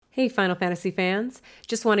Hey Final Fantasy fans,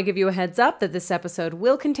 just want to give you a heads up that this episode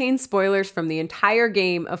will contain spoilers from the entire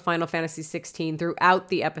game of Final Fantasy XVI throughout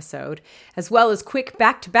the episode, as well as quick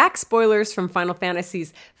back-to-back spoilers from Final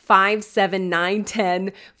Fantasies 5, 7, 9,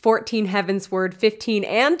 10, 14 Heavensward, 15,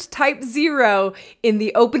 and Type 0 in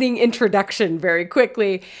the opening introduction very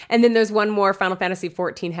quickly. And then there's one more Final Fantasy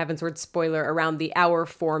 14 Heavensward spoiler around the hour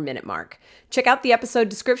 4-minute mark. Check out the episode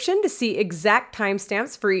description to see exact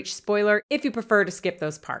timestamps for each spoiler if you prefer to skip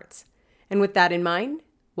those parts. And with that in mind,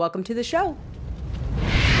 welcome to the show.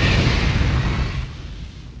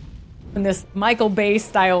 In this Michael Bay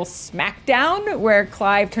style smackdown where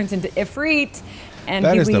Clive turns into Ifrit and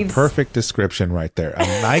that he is leaves... the perfect description right there.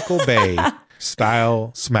 A Michael Bay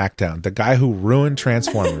style smackdown. The guy who ruined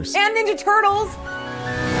Transformers. And Ninja Turtles.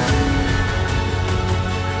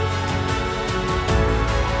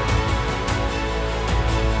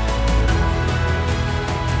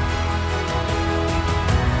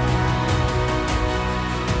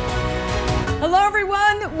 Hello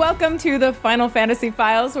everyone, welcome to the Final Fantasy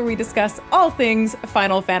Files, where we discuss all things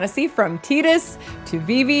Final Fantasy, from Tidus to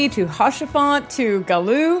Vivi to Hoshafant to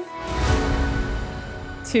Galuf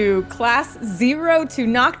to Class 0 to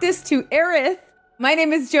Noctis to Aerith. My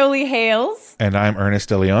name is Jolie Hales. And I'm Ernest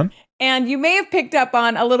de Leon. And you may have picked up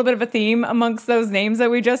on a little bit of a theme amongst those names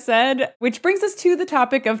that we just said, which brings us to the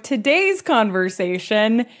topic of today's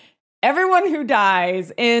conversation: everyone who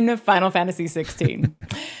dies in Final Fantasy XVI.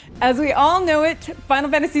 As we all know it,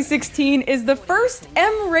 Final Fantasy XVI is the first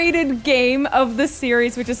M-rated game of the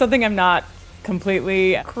series, which is something I'm not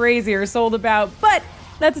completely crazy or sold about, but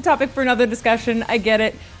that's a topic for another discussion. I get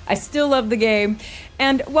it. I still love the game.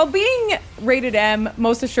 And while being rated M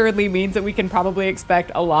most assuredly means that we can probably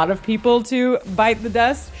expect a lot of people to bite the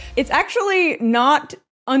dust, it's actually not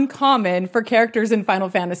uncommon for characters in Final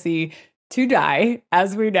Fantasy to die,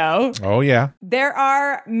 as we know. Oh, yeah. There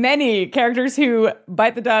are many characters who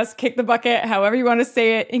bite the dust, kick the bucket, however you want to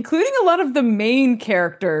say it, including a lot of the main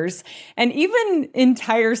characters and even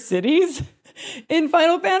entire cities in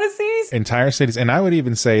Final Fantasies. Entire cities. And I would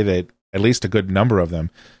even say that at least a good number of them,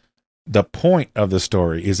 the point of the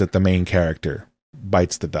story is that the main character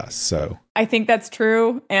bites the dust. So I think that's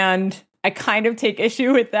true. And I kind of take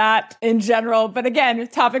issue with that in general. But again,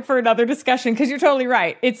 topic for another discussion, because you're totally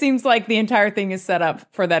right. It seems like the entire thing is set up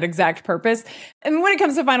for that exact purpose. And when it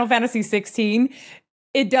comes to Final Fantasy 16,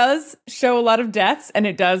 it does show a lot of deaths, and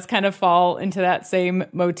it does kind of fall into that same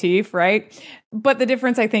motif, right? But the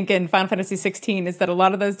difference, I think, in Final Fantasy 16 is that a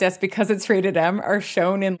lot of those deaths, because it's rated M, are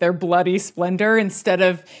shown in their bloody splendor instead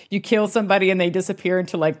of you kill somebody and they disappear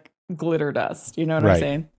into like glitter dust. You know what I'm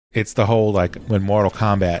saying? It's the whole, like, when Mortal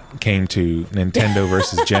Kombat came to Nintendo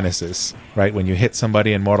versus Genesis, right? When you hit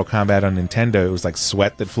somebody in Mortal Kombat on Nintendo, it was like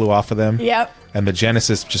sweat that flew off of them. Yep. And the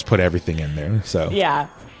Genesis just put everything in there. So yeah,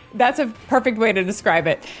 that's a perfect way to describe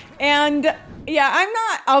it. And yeah,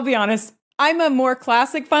 I'll be honest, I'm a more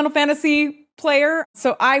classic Final Fantasy player,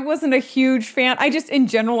 so I wasn't a huge fan. In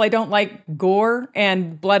general, I don't like gore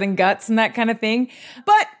and blood and guts and that kind of thing.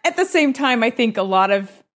 But at the same time, I think a lot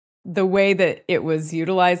of the way that it was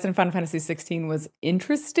utilized in Final Fantasy 16 was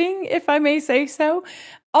interesting, if I may say so.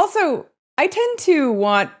 Also, I tend to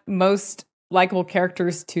want most likable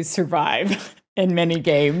characters to survive in many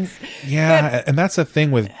games. Yeah, and that's the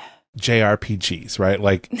thing with JRPGs, right?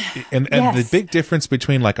 Like, and Yes. the big difference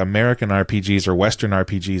between like American RPGs or Western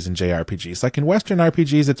RPGs and JRPGs. Like in Western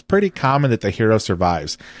RPGs, it's pretty common that the hero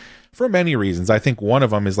survives for many reasons. I think one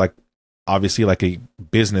of them is like, obviously, like a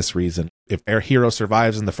business reason. If our hero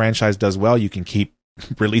survives and the franchise does well, you can keep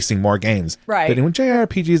releasing more games. Right. But in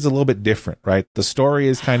JRPG is a little bit different, right? The story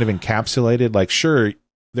is kind of encapsulated. Like, sure,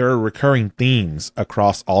 there are recurring themes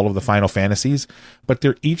across all of the Final Fantasies, but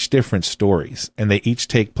they're each different stories, and they each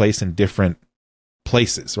take place in different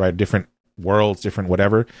places, right? Different worlds, different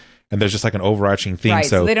whatever. And there's just like an overarching theme. Right,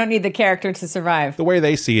 so they don't need the character to survive. The way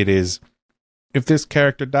they see it is, if this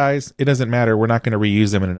character dies, it doesn't matter. We're not going to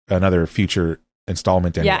reuse them in another future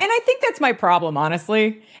installment. Yeah, and I think that's my problem,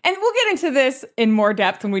 honestly. And we'll get into this in more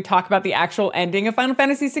depth when we talk about the actual ending of Final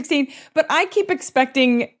Fantasy 16. But I keep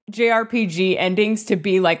expecting JRPG endings to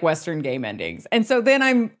be like Western game endings. And so then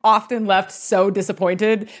I'm often left so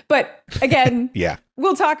disappointed. But again, yeah,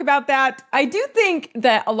 we'll talk about that. I do think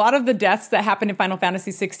that a lot of the deaths that happened in Final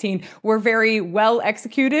Fantasy 16 were very well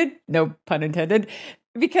executed. No pun intended.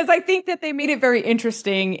 Because I think that they made it very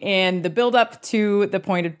interesting in the build up to the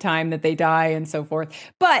point of time that they die and so forth.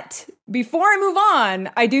 But before I move on,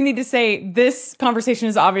 I do need to say this conversation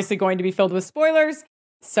is obviously going to be filled with spoilers.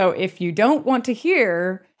 So if you don't want to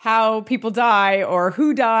hear how people die or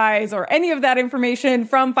who dies or any of that information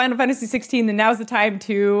from Final Fantasy 16, then now's the time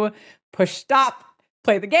to push stop,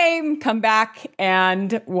 play the game, come back,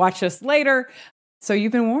 and watch us later. So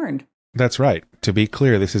you've been warned. That's right. To be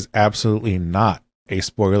clear, this is absolutely not a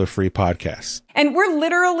spoiler-free podcast. And we're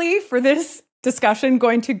literally, for this discussion,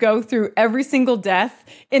 going to go through every single death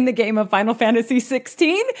in the game of Final Fantasy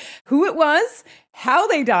 16, who it was, how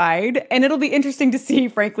they died, and it'll be interesting to see,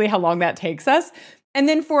 frankly, how long that takes us. And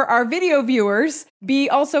then for our video viewers, be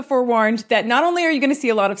also forewarned that not only are you going to see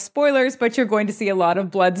a lot of spoilers, but you're going to see a lot of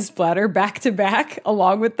blood splatter back to back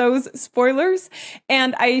along with those spoilers.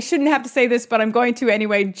 And I shouldn't have to say this, but I'm going to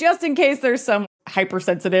anyway, just in case there's some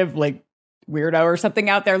hypersensitive, like, weirdo or something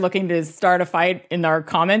out there looking to start a fight in our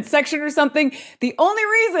comments section or something. The only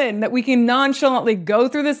reason that we can nonchalantly go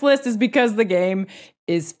through this list is because the game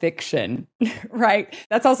is fiction, right?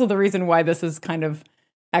 That's also the reason why this is kind of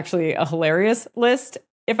actually a hilarious list,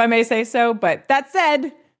 if I may say so. But that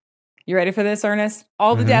said, you ready for this, Ernest?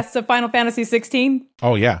 All the deaths of Final Fantasy 16?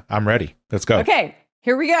 Oh, yeah, I'm ready. Let's go. Okay,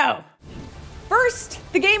 here we go. First,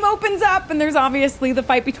 the game opens up, and there's obviously the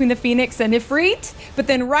fight between the Phoenix and Ifrit. But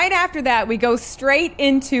then right after that, we go straight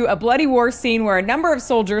into a bloody war scene where a number of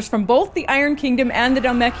soldiers from both the Iron Kingdom and the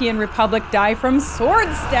Dhalmekian Republic die from sword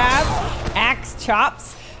stabs, axe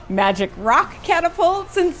chops, magic rock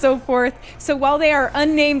catapults, and so forth. So while they are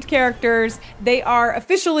unnamed characters, they are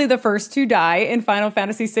officially the first to die in Final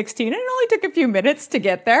Fantasy 16, and it only took a few minutes to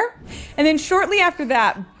get there. And then shortly after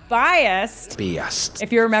that, Biased.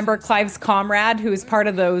 If you remember Clive's comrade, who is part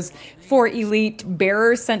of those 4 elite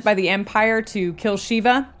bearers sent by the Empire to kill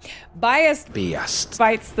Shiva. Biased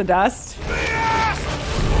bites the dust.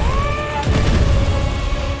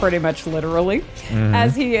 Pretty much literally,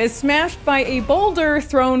 as he is smashed by a boulder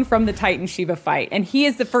thrown from the Titan Shiva fight. And he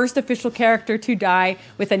is the first official character to die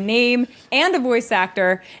with a name and a voice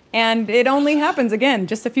actor. And it only happens, again,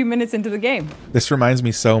 just a few minutes into the game. This reminds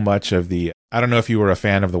me so much of I don't know if you were a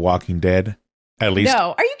fan of The Walking Dead, at least.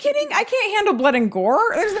 No, are you kidding? I can't handle blood and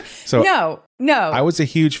gore. No. I was a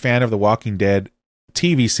huge fan of The Walking Dead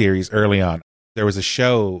TV series early on. There was a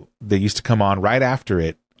show that used to come on right after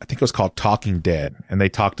it. I think it was called Talking Dead, and they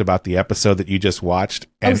talked about the episode that you just watched.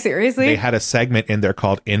 And seriously? They had a segment in there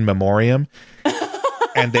called In Memoriam,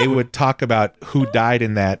 and they would talk about who died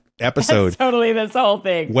in that episode. That's totally this whole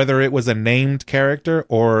thing. Whether it was a named character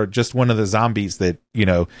or just one of the zombies that,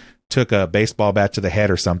 took a baseball bat to the head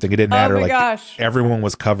or something. It didn't matter. Oh my gosh. Everyone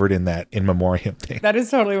was covered in that In Memoriam thing. That is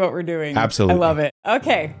totally what we're doing. Absolutely. I love it.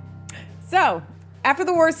 Okay. So, after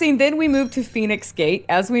the war scene, then we move to Phoenix Gate,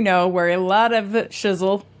 as we know, where a lot of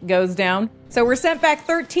shizzle goes down. So we're sent back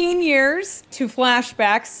 13 years to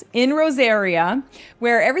flashbacks in Rosaria,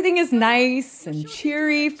 where everything is nice and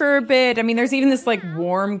cheery for a bit. I mean, there's even this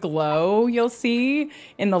warm glow you'll see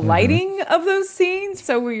in the lighting of those scenes.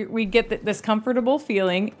 So we get this comfortable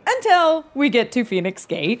feeling until we get to Phoenix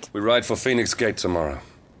Gate. We ride for Phoenix Gate tomorrow.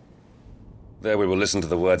 There we will listen to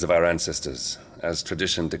the words of our ancestors, as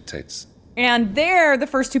tradition dictates. And there, the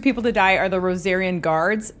first 2 people to die are the Rosarian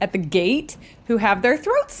guards at the gate, who have their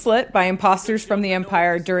throats slit by imposters from the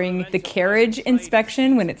Empire during the carriage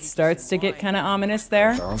inspection, when it starts to get kind of ominous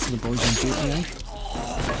there. For the boys on duty, eh?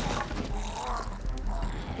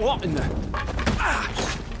 What in the...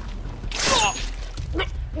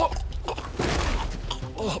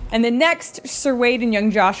 And then next, Sir Wade and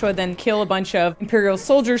young Joshua then kill a bunch of Imperial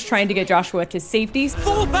soldiers trying to get Joshua to safety.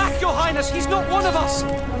 Fall back, Your Highness! He's not one of us!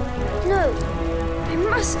 No, I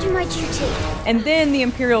must do my duty. And then the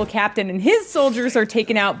Imperial captain and his soldiers are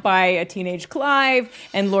taken out by a teenage Clive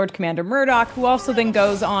and Lord Commander Murdoch, who also then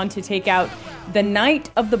goes on to take out the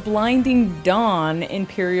Knight of the Blinding Dawn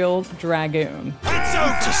Imperial Dragoon. It's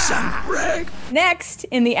out to some rag! Next,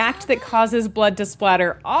 in the act that causes blood to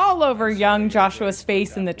splatter all over young Joshua's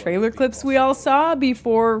face in the trailer clips we all saw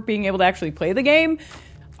before being able to actually play the game,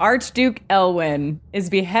 Archduke Elwyn is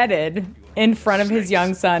beheaded in front of his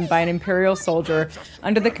young son by an Imperial soldier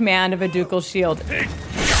under the command of a ducal shield.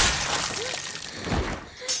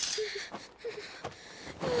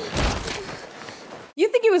 You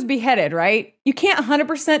think he was beheaded, right? You can't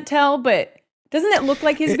 100% tell, but doesn't it look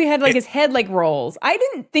like he's beheaded? His head rolls. I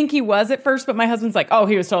didn't think he was at first, but my husband's like, oh,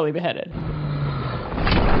 he was totally beheaded.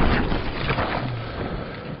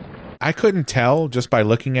 I couldn't tell just by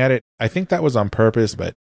looking at it. I think that was on purpose,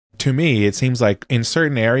 but to me, it seems like in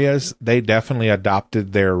certain areas, they definitely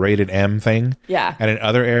adopted their rated M thing. Yeah. And in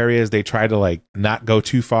other areas, they tried to not go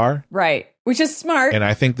too far. Right. Which is smart. And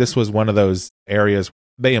I think this was one of those areas.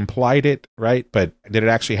 They implied it, right? But did it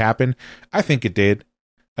actually happen? I think it did.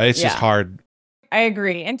 It's just hard. I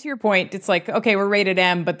agree. And to your point, it's okay, we're rated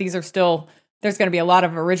M, but these are still... There's going to be a lot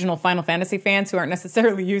of original Final Fantasy fans who aren't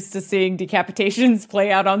necessarily used to seeing decapitations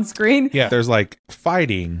play out on screen. Yeah, there's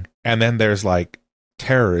fighting, and then there's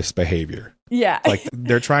terrorist behavior. Yeah. Like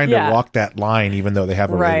they're trying to walk that line even though they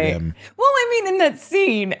haven't rated him. Well, I mean, in that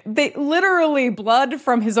scene, they literally blood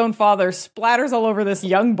from his own father splatters all over this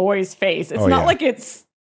young boy's face. It's not like it's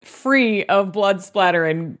free of blood splatter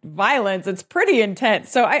and violence. It's pretty intense.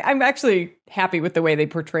 So I'm actually happy with the way they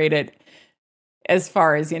portrayed it as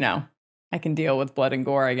far as, I can deal with blood and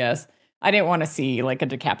gore, I guess. I didn't want to see like a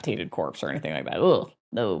decapitated corpse or anything like that. Ugh,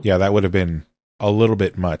 no. Yeah, that would have been a little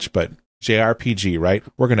bit much, but JRPG, right?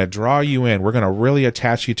 We're going to draw you in. We're going to really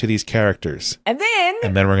attach you to these characters. And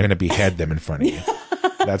then we're going to behead them in front of you.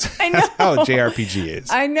 That's how a JRPG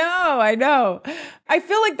is. I know. I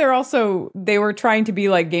feel like they were trying to be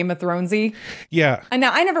like Game of Thronesy. Yeah. And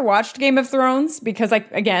now I never watched Game of Thrones because I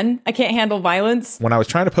can't handle violence. When I was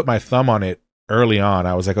trying to put my thumb on it early on,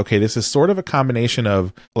 I was like, okay, this is sort of a combination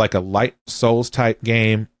of like a light Souls type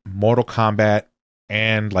game, Mortal Kombat,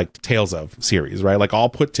 and like the Tales of series, right? Like all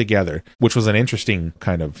put together, which was an interesting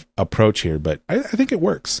kind of approach here, but I think it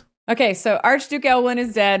works. Okay, so Archduke Elwyn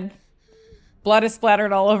is dead. Blood is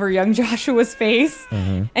splattered all over young Joshua's face.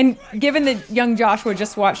 Mm-hmm. And given that young Joshua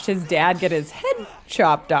just watched his dad get his head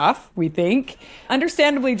chopped off, we think,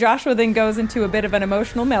 understandably, Joshua then goes into a bit of an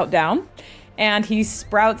emotional meltdown, and he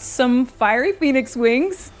sprouts some fiery phoenix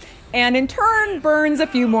wings, and in turn burns a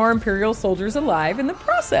few more Imperial soldiers alive in the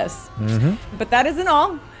process. Mm-hmm. But that isn't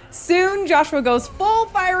all. Soon, Joshua goes full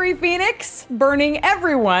fiery phoenix, burning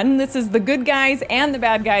everyone. This is the good guys and the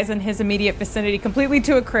bad guys in his immediate vicinity completely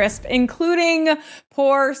to a crisp, including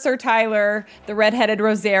poor Sir Tyler, the red-headed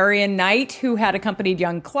Rosarian knight who had accompanied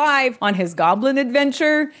young Clive on his goblin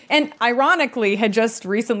adventure, and ironically had just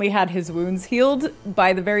recently had his wounds healed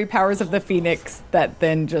by the very powers of the phoenix that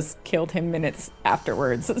then just killed him minutes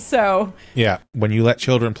afterwards. So yeah, when you let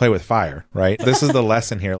children play with fire, right? This is the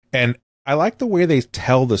lesson here. And I like the way they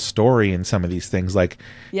tell the story in some of these things. Like,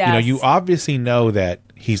 you obviously know that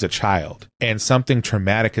he's a child and something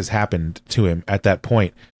traumatic has happened to him at that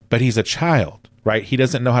point, but he's a child, right? He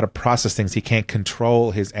doesn't know how to process things. He can't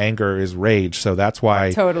control his anger, his rage. So that's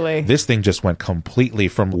why this thing just went completely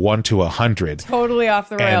from 1 to 100. Totally off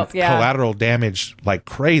the rails. And collateral damage like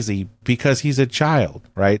crazy because he's a child,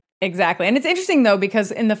 right? Exactly. And it's interesting, though,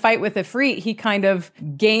 because in the fight with Ifrit, he kind of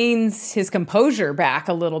gains his composure back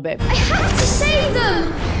a little bit. I have to save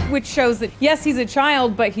them! Which shows that, yes, he's a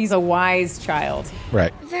child, but he's a wise child.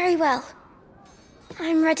 Right. Very well.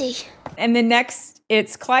 I'm ready. And then next,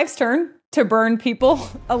 it's Clive's turn to burn people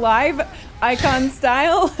alive, icon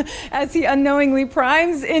style, as he unknowingly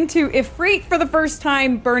primes into Ifrit for the first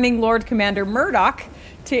time, burning Lord Commander Murdoch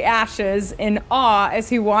to ashes in awe as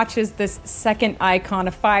he watches this second icon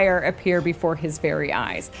of fire appear before his very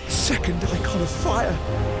eyes. Second icon of fire?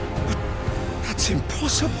 But that's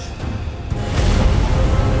impossible.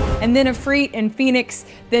 And then Ifrit and Phoenix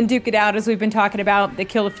then duke it out, as we've been talking about. They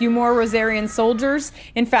kill a few more Rosarian soldiers.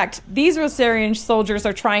 In fact, these Rosarian soldiers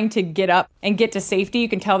are trying to get up and get to safety. You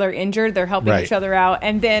can tell they're injured. They're helping each other out.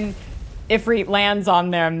 And then Ifrit lands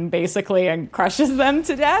on them, basically, and crushes them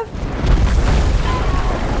to death.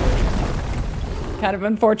 Kind of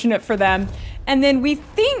unfortunate for them. And then we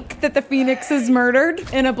think that the Phoenix is murdered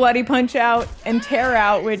in a bloody punch out and tear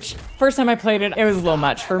out, which first time I played it, it was a little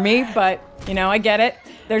much for me, but I get it.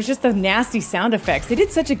 There's just the nasty sound effects. They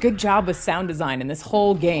did such a good job with sound design in this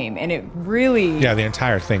whole game, and it really... Yeah, the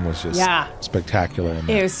entire thing was just spectacular.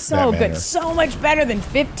 It was so good. So much better than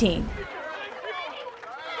 15.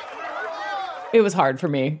 It was hard for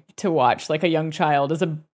me to watch, like a young child as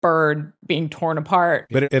a bird being torn apart.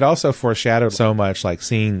 But it also foreshadowed so much, like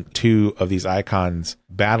seeing two of these icons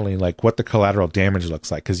battling, like what the collateral damage looks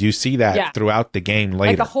like, because you see that throughout the game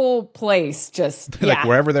later. Like the whole place just like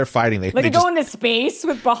wherever they're fighting, they go into space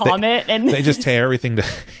with Bahamut and they just tear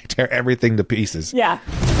everything to pieces. Yeah.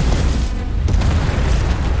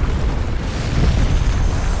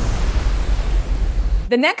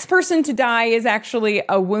 The next person to die is actually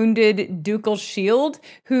a wounded ducal shield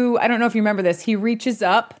who, I don't know if you remember this, he reaches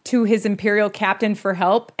up to his Imperial captain for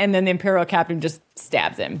help, and then the Imperial captain just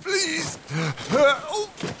stabs him. Please.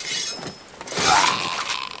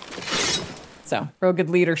 So, real good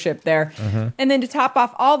leadership there. Mm-hmm. And then to top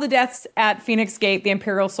off all the deaths at Phoenix Gate, the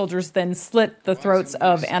Imperial soldiers then slit the throats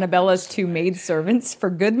of Annabella's two maidservants for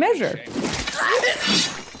good measure.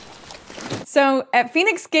 So at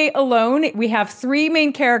Phoenix Gate alone, we have 3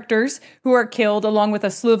 main characters who are killed, along with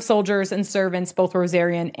a slew of soldiers and servants, both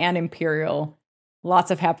Rosarian and Imperial.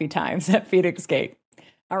 Lots of happy times at Phoenix Gate.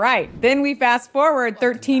 All right, then we fast forward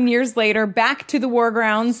 13 years later, back to the war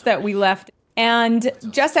grounds that we left And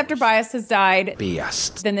just after Bias has died,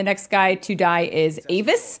 Biast. then the next guy to die is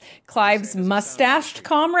Avis, Clive's mustached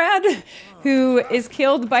comrade, who is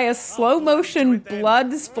killed by a slow-motion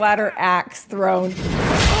blood splatter axe thrown.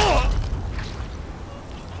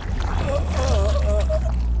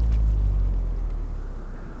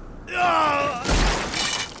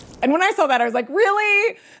 And when I saw that, I was like,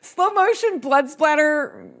 really? Slow-motion blood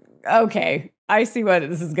splatter? Okay, I see what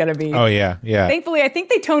this is going to be. Oh, yeah, yeah. Thankfully, I think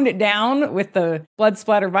they toned it down with the blood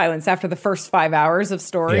splatter violence after the first 5 hours of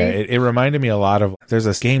story. Yeah, it reminded me a lot of, there's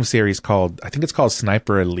a game series called, I think it's called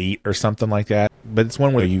Sniper Elite or something like that. But it's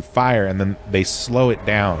one where you fire and then they slow it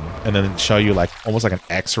down and then show you like almost like an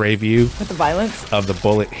X-ray view. With the violence? Of the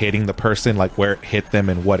bullet hitting the person, like where it hit them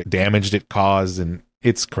and what damage it caused. And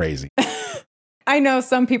it's crazy. I know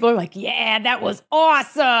some people are like, yeah, that was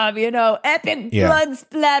awesome. You know, epic blood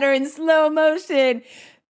splatter in slow motion.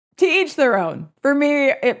 To each their own. For me,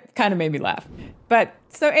 it kind of made me laugh. But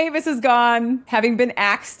so Avis is gone, having been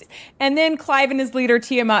axed. And then Clive and his leader,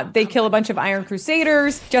 Tiamat, they kill a bunch of Iron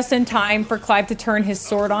Crusaders just in time for Clive to turn his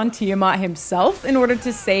sword on Tiamat himself in order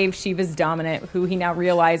to save Shiva's dominant, who he now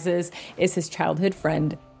realizes is his childhood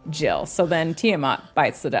friend, Jill. So then Tiamat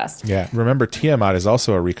bites the dust. Yeah. Remember, Tiamat is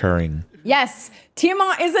also a recurring. Yes,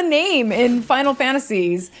 Tiamat is a name in Final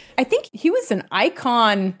Fantasies. I think he was an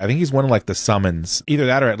icon. I think he's one of like the summons, either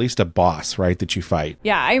that or at least a boss, right, that you fight.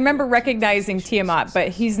 Yeah, I remember recognizing Tiamat, but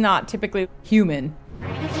he's not typically human.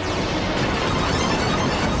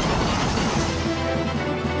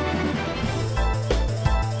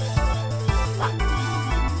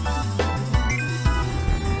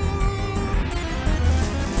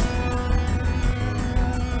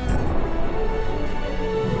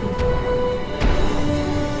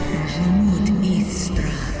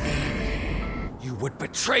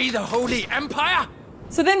 Betray the Holy Empire?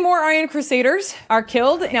 So then more Iron Crusaders are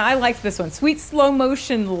killed. Now, I liked this one. Sweet slow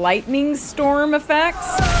motion lightning storm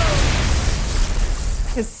effects.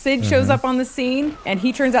 Because Sid shows up on the scene, and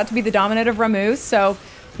he turns out to be the dominant of Ramus, so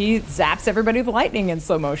he zaps everybody with lightning in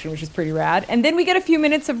slow motion, which is pretty rad. And then we get a few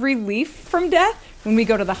minutes of relief from death when we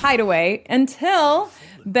go to the hideaway until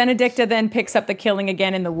Benedicta then picks up the killing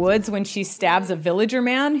again in the woods when she stabs a villager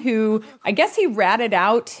man who, I guess he ratted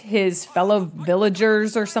out his fellow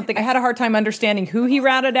villagers or something. I had a hard time understanding who he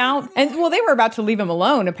ratted out. And, well, they were about to leave him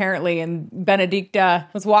alone, apparently, and Benedicta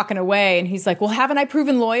was walking away, and he's like, well, haven't I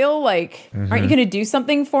proven loyal? Like, aren't you going to do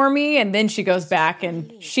something for me? And then she goes back,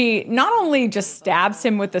 and she not only just stabs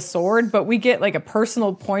him with the sword, but we get, like, a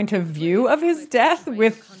personal point of view of his death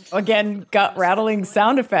with, again, gut-rattling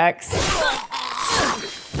sound effects.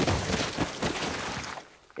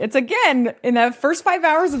 It's, again, in the first 5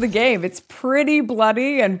 hours of the game, it's pretty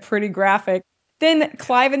bloody and pretty graphic. Then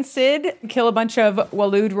Clive and Sid kill a bunch of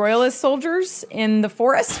Waloed royalist soldiers in the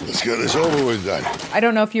forest. Let's get this over with then. I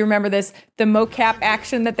don't know if you remember this, the mocap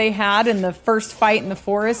action that they had in the first fight in the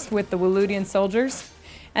forest with the Waloedian soldiers.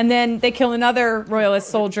 And then they kill another royalist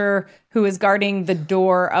soldier who is guarding the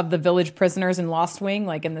door of the village prisoners in Lost Wing,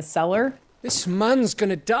 like in the cellar. This man's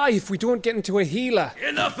gonna die if we don't get into a healer.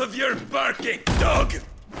 Enough of your barking, dog!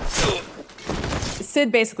 Sid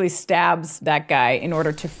basically stabs that guy in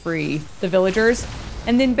order to free the villagers.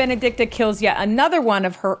 And then Benedicta kills yet another one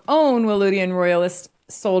of her own Waloedian royalist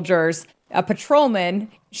soldiers, a patrolman.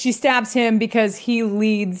 She stabs him because he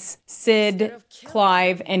leads Sid,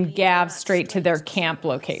 Clive, and Gav straight to their camp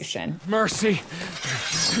location. Mercy.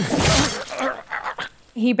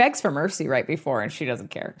 He begs for mercy right before, and she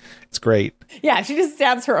doesn't care. It's great. Yeah, she just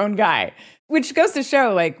stabs her own guy, which goes to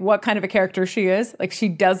show, like, what kind of a character she is. Like, she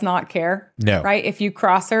does not care. No. Right? If you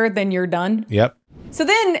cross her, then you're done. Yep. So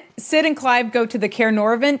then Sid and Clive go to the Caer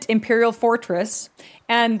Norvent Imperial Fortress,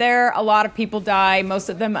 and there a lot of people die, most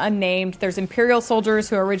of them unnamed. There's Imperial soldiers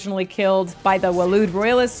who are originally killed by the Waloed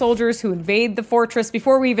royalist soldiers who invade the fortress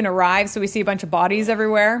before we even arrive, so we see a bunch of bodies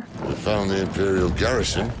everywhere. We found the Imperial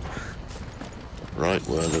garrison right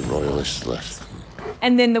where the royalists left them.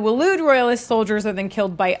 And then the Waloed royalist soldiers are then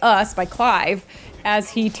killed by us, by Clive,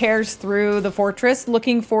 as he tears through the fortress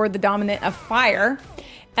looking for the dominant of fire.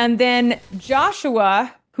 And then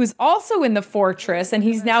Joshua, who's also in the fortress, and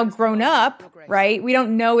he's now grown up, right? We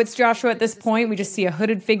don't know it's Joshua at this point. We just see a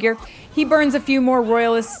hooded figure. He burns a few more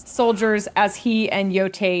royalist soldiers as he and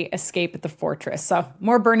Yote escape at the fortress. So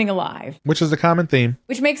more burning alive. Which is a common theme.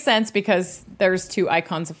 Which makes sense because there's two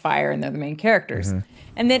icons of fire and they're the main characters.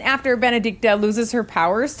 And then after Benedicta loses her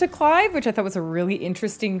powers to Clive, which I thought was a really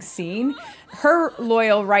interesting scene, her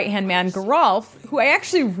loyal right-hand man, Geralf, who I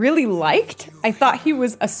actually really liked. I thought he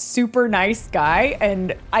was a super nice guy,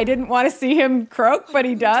 and I didn't want to see him croak, but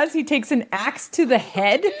he does. He takes an axe to the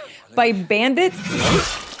head by bandits.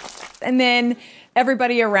 And then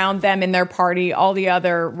everybody around them in their party, all the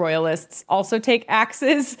other royalists, also take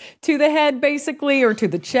axes to the head, basically, or to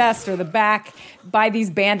the chest or the back by these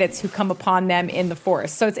bandits who come upon them in the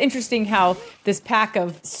forest. So it's interesting how this pack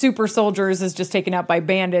of super soldiers is just taken out by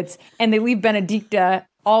bandits, and they leave Benedicta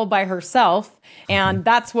all by herself, and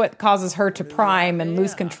that's what causes her to prime and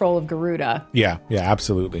lose control of Garuda. Yeah,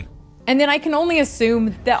 absolutely. And then I can only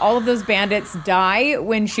assume that all of those bandits die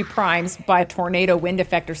when she primes by a tornado wind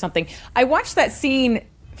effect or something. I watched that scene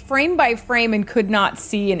frame by frame and could not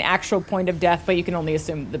see an actual point of death, but you can only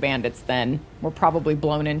assume the bandits then were probably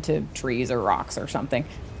blown into trees or rocks or something.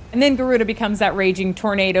 And then Garuda becomes that raging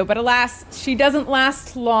tornado, but alas, she doesn't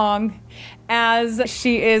last long, as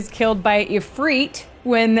she is killed by Ifrit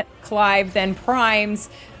when Clive then primes,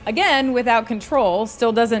 again, without control,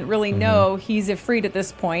 still doesn't really know he's Ifrit at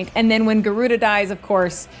this point. And then when Garuda dies, of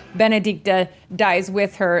course, Benedicta dies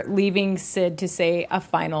with her, leaving Cid to say a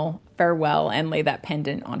final farewell and lay that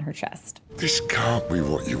pendant on her chest. This can't be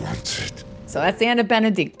what you wanted. So that's the end of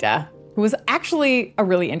Benedicta, who was actually a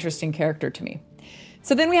really interesting character to me.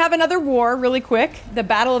 So then we have another war, really quick, the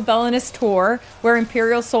Battle of Belenus Tor, where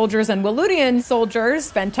Imperial soldiers and Waludian soldiers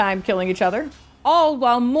spend time killing each other. All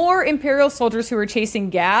while more Imperial soldiers who are chasing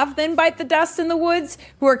Gav then bite the dust in the woods,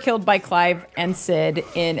 who are killed by Clive and Cid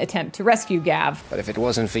in attempt to rescue Gav. But if it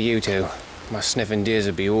wasn't for you two, my sniffing days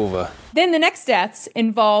would be over. Then the next deaths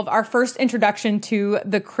involve our first introduction to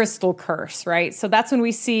the Crystal Curse, right? So that's when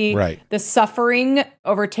we see the suffering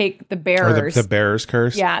overtake the bearers. Or the bearer's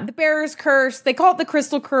curse? Yeah, the bearer's curse. They call it the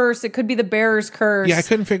Crystal Curse. It could be the bearer's curse. Yeah, I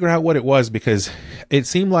couldn't figure out what it was because it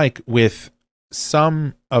seemed like with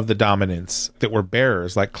some of the dominants that were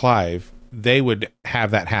bearers, like Clive, they would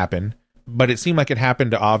have that happen. But it seemed like it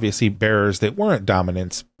happened to obviously bearers that weren't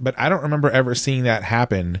dominants. But I don't remember ever seeing that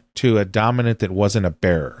happen to a dominant that wasn't a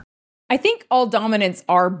bearer. I think all dominants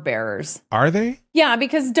are bearers. Are they? Yeah,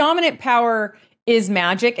 because dominant power is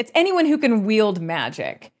magic. It's anyone who can wield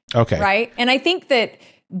magic. Okay. Right? And I think that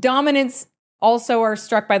dominants also are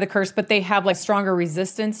struck by the curse, but they have like stronger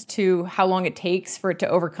resistance to how long it takes for it to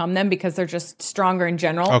overcome them because they're just stronger in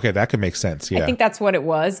general. Okay, that could make sense. Yeah. I think that's what it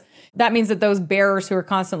was. That means that those bearers who are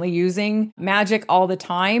constantly using magic all the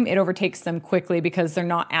time, it overtakes them quickly because they're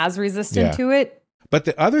not as resistant to it. But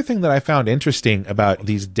the other thing that I found interesting about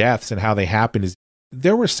these deaths and how they happened is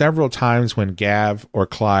there were several times when Gav or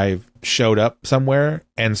Clive showed up somewhere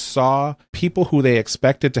and saw people who they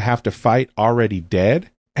expected to have to fight already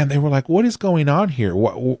dead. And they were like, what is going on here?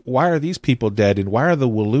 Why are these people dead? And why are the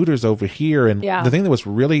Waluders over here? And the thing that was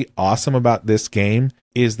really awesome about this game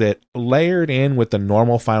is that layered in with the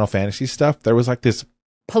normal Final Fantasy stuff, there was like this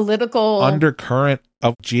political undercurrent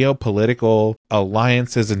of geopolitical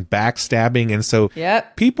alliances and backstabbing. And so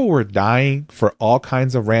people were dying for all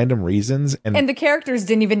kinds of random reasons. And the characters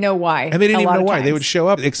didn't even know why. And they didn't even know why. They would show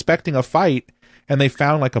up expecting a fight. And they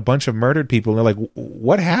found like a bunch of murdered people. And they're like,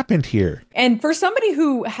 what happened here? And for somebody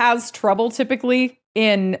who has trouble typically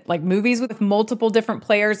in like movies with multiple different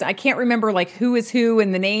players, I can't remember like who is who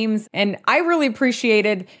and the names. And I really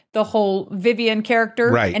appreciated the whole Vivian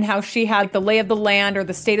character and how she had the lay of the land or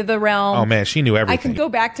the state of the realm. Oh man, she knew everything. I could go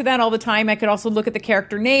back to that all the time. I could also look at the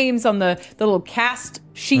character names on the little cast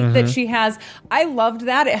sheet that she has. I loved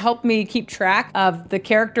that. It helped me keep track of the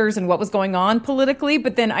characters and what was going on politically.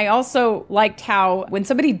 But then I also liked how when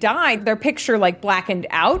somebody died, their picture like blackened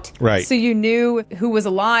out. Right. So you knew who was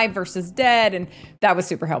alive versus dead. And that was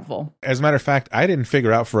super helpful. As a matter of fact, I didn't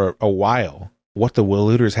figure out for a while what the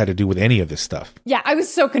Waluders had to do with any of this stuff. Yeah, I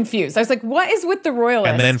was so confused. I was like, what is with the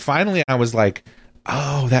Royalists? And then finally I was like,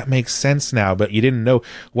 oh, that makes sense now. But you didn't know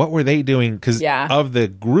what were they doing because of the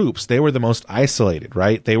groups, they were the most isolated,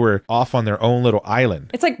 right? They were off on their own little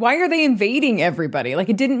island. It's like, why are they invading everybody? Like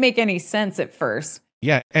it didn't make any sense at first.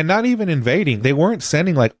 Yeah, and not even invading. They weren't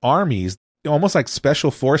sending like armies, almost like special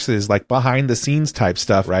forces, like behind the scenes type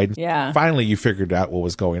stuff, right? Yeah. Finally you figured out what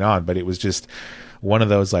was going on, but it was just one of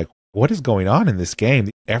those like, what is going on in this game?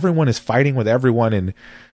 Everyone is fighting with everyone, and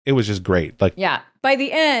it was just great. Like, yeah, by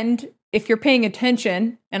the end, if you're paying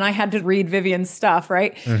attention, and I had to read Vivian's stuff,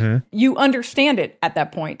 right? You understand it at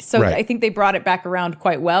that point. So I think they brought it back around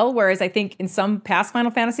quite well. Whereas I think in some past Final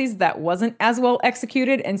Fantasies, that wasn't as well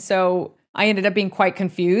executed. And so I ended up being quite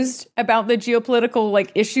confused about the geopolitical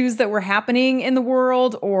like issues that were happening in the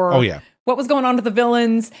world or what was going on with the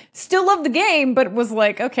villains. Still loved the game, but was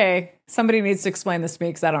like, okay, somebody needs to explain this to me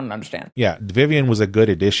because I don't understand. Yeah, Vivian was a good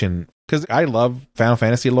addition because I love Final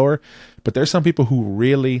Fantasy lore, but there's some people who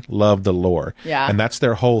really love the lore. Yeah. And that's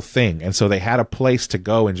their whole thing. And so they had a place to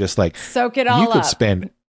go and just like soak it all up. You could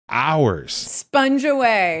spend hours sponge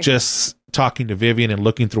away just talking to Vivian and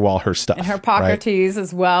looking through all her stuff. And Harpocrates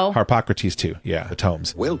as well. Harpocrates too, yeah, the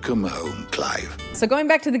tomes. Welcome home, Clive. So going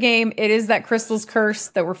back to the game, it is that crystal's curse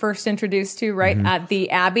that we're first introduced to, right? At the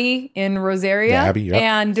Abbey in Rosaria. The Abbey, yep.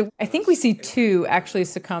 And I think we see 2 actually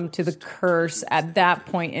succumb to the curse at that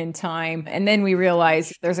point in time. And then we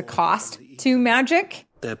realize there's a cost to magic.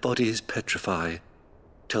 Their bodies petrify,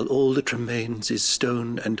 till all that remains is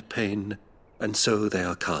stone and pain, and so they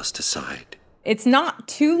are cast aside. It's not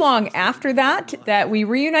too long after that we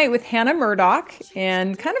reunite with Hannah Murdoch,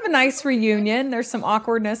 and kind of a nice reunion. There's some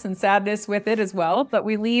awkwardness and sadness with it as well, but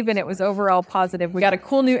we leave and it was overall positive. We got a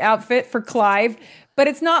cool new outfit for Clive, but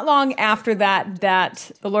it's not long after that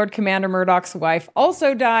the Lord Commander Murdoch's wife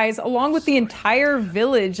also dies, along with the entire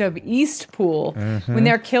village of Eastpool, when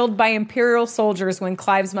they're killed by Imperial soldiers when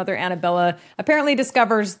Clive's mother, Annabella, apparently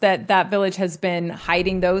discovers that village has been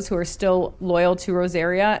hiding those who are still loyal to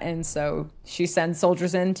Rosaria, and so she sends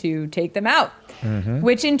soldiers in to take them out,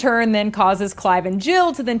 which in turn then causes Clive and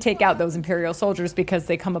Jill to then take out those Imperial soldiers because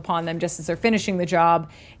they come upon them just as they're finishing the job,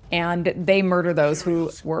 and they murder those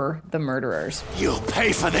who were the murderers. You'll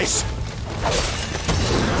pay for this.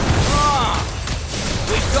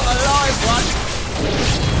 We've got a live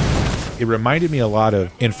one. It reminded me a lot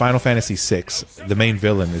of, in Final Fantasy VI, the main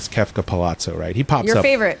villain is Kefka Palazzo, right? He pops Your up.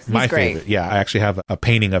 favorite. He's My great. favorite. Yeah, I actually have a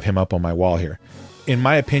painting of him up on my wall here. In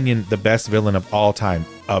my opinion, the best villain of all time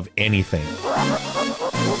of anything.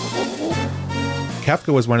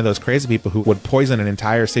 Kefka was one of those crazy people who would poison an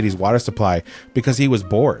entire city's water supply because he was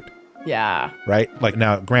bored. Yeah. Right? Like,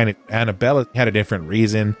 now, granted, Annabella had a different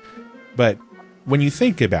reason, but when you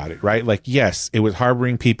think about it, right? Like, yes, it was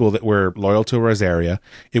harboring people that were loyal to Rosaria.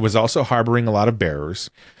 It was also harboring a lot of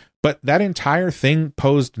bearers, but that entire thing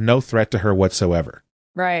posed no threat to her whatsoever.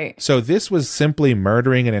 Right. So this was simply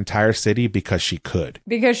murdering an entire city because she could.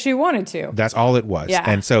 Because she wanted to. That's all it was. Yeah.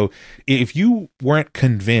 And so if you weren't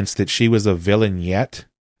convinced that she was a villain yet,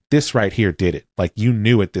 this right here did it. Like, you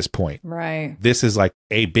knew at this point. Right. This is like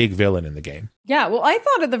a big villain in the game. Yeah, well, I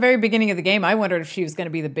thought at the very beginning of the game, I wondered if she was going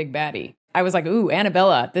to be the big baddie. I was like, ooh,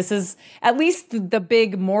 Annabella, this is at least the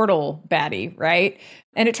big mortal baddie, right?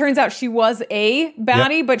 And it turns out she was a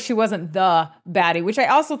baddie, but she wasn't the baddie, which I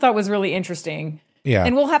also thought was really interesting. Yeah.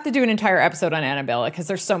 And we'll have to do an entire episode on Annabella because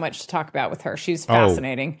there's so much to talk about with her. She's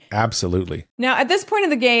fascinating. Oh, absolutely. Now, at this point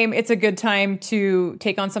in the game, it's a good time to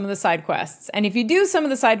take on some of the side quests. And if you do some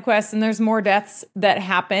of the side quests and there's more deaths that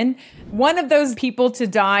happen, one of those people to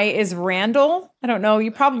die is Randall. I don't know.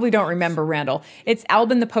 You probably don't remember Randall. It's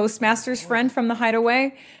Albin the postmaster's friend from the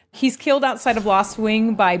Hideaway. He's killed outside of Lost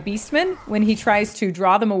Wing by Beastmen when he tries to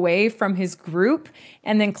draw them away from his group,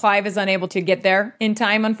 and then Clive is unable to get there in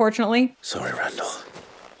time, unfortunately. Sorry, Randall.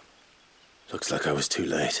 Looks like I was too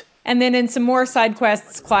late. And then in some more side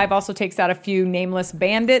quests, Clive also takes out a few nameless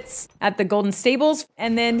bandits at the Golden Stables.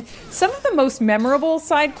 And then some of the most memorable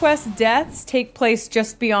side quest deaths take place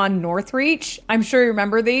just beyond Northreach. I'm sure you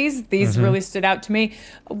remember these. These really stood out to me.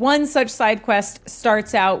 One such side quest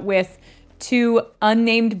starts out with 2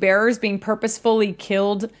 unnamed bearers being purposefully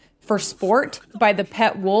killed for sport by the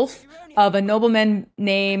pet wolf of a nobleman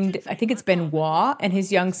named, I think it's Benoit, and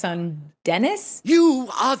his young son, Dennis. You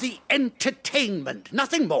are the entertainment,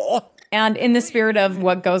 nothing more. And in the spirit of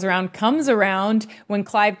what goes around comes around, when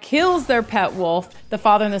Clive kills their pet wolf, the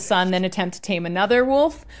father and the son then attempt to tame another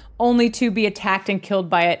wolf, only to be attacked and killed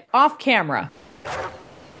by it off camera.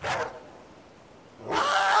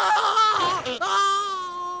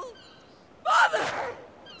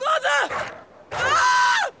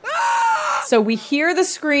 So we hear the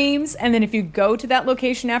screams, and then if you go to that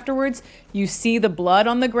location afterwards, you see the blood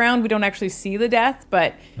on the ground. We don't actually see the death,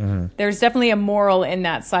 but there's definitely a moral in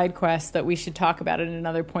that side quest that we should talk about at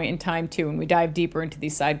another point in time, too, when we dive deeper into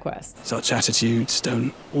these side quests. Such attitudes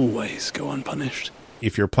don't always go unpunished.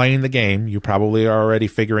 If you're playing the game, you probably are already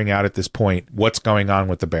figuring out at this point what's going on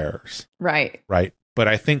with the bearers. Right. Right. But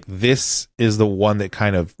I think this is the one that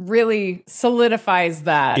kind of really solidifies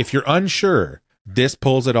that. If you're unsure, this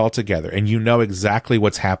pulls it all together and you know exactly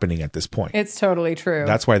what's happening at this point. It's totally true.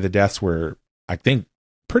 That's why the deaths were, I think,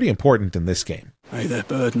 pretty important in this game. May their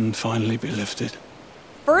burden finally be lifted.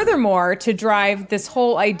 Furthermore, to drive this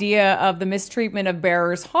whole idea of the mistreatment of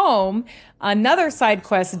bearers home, another side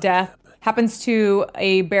quest death happens to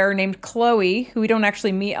a bearer named Chloe, who we don't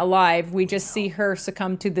actually meet alive. We just see her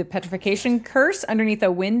succumb to the petrification curse underneath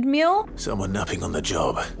a windmill. Someone napping on the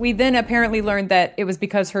job. We then apparently learned that it was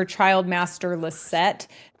because her child master, Lisette,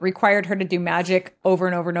 required her to do magic over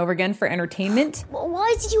and over and over again for entertainment.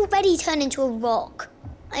 Why did you already turn into a rock?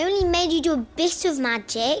 I only made you do a bit of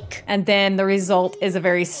magic. And then the result is a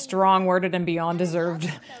very strong-worded and beyond deserved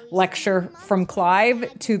lecture from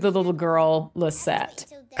Clive to the little girl, Lisette.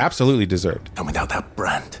 Absolutely deserved. And without that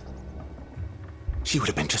brand, she would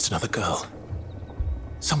have been just another girl.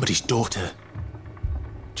 Somebody's daughter.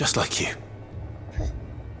 Just like you. But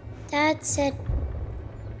Dad said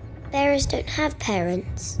bears don't have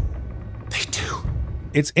parents. They do.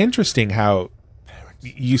 It's interesting how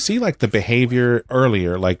you see like the behavior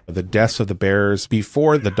earlier, like the deaths of the bears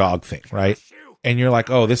before the dog thing, right? And you're like,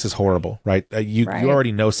 oh, this is horrible, right? You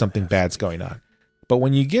already know something bad's going on. But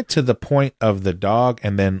when you get to the point of the dog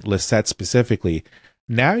and then Lisette specifically,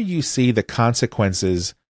 now you see the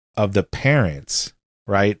consequences of the parents,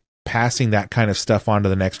 right? Passing that kind of stuff on to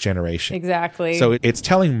the next generation. Exactly. So it's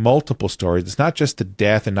telling multiple stories. It's not just the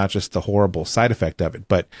death and not just the horrible side effect of it,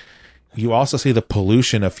 but you also see the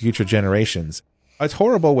pollution of future generations. It's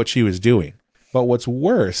horrible what she was doing. But what's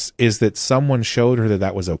worse is that someone showed her that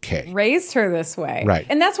that was okay. Raised her this way. Right.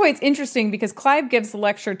 And that's why it's interesting, because Clive gives the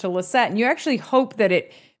lecture to Lisette, and you actually hope that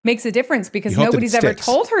it makes a difference, because nobody's ever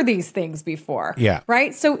told her these things before. Yeah.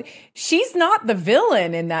 Right? So she's not the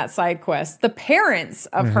villain in that side quest. The parents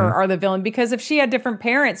of her are the villain, because if she had different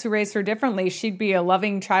parents who raised her differently, she'd be a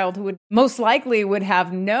loving child who would most likely would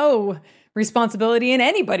have no responsibility in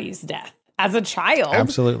anybody's death as a child.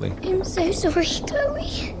 Absolutely. I'm so sorry,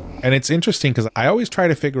 Chloe. And it's interesting because I always try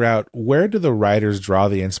to figure out, where do the writers draw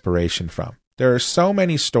the inspiration from? There are so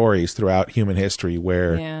many stories throughout human history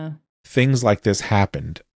where things like this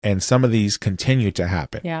happened, and some of these continue to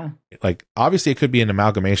happen. Yeah. Like, obviously it could be an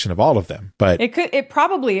amalgamation of all of them, but it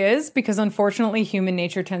probably is, because unfortunately human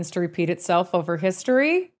nature tends to repeat itself over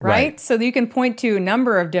history, right? So you can point to a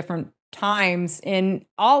number of different times in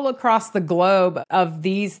all across the globe of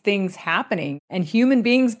these things happening and human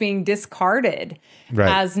beings being discarded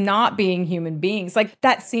as not being human beings. Like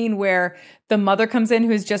that scene where the mother comes in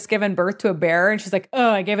who's just given birth to a bear, and she's like, oh,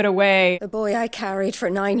 I gave it away. The boy I carried for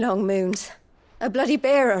 9 long moons. A bloody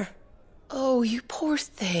bearer. Oh, you poor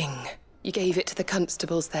thing. You gave it to the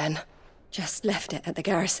constables then? Just left it at the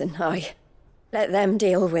garrison, aye. Let them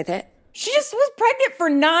deal with it. She just was pregnant for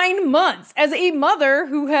 9 months as a mother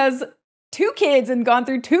who has 2 kids and gone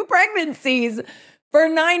through 2 pregnancies for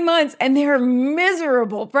 9 months, and they're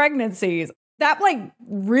miserable pregnancies. That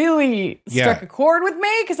really struck a chord with me,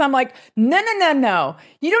 because I'm like, no.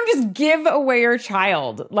 You don't just give away your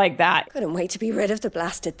child like that. Couldn't wait to be rid of the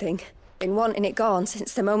blasted thing. Been wanting it gone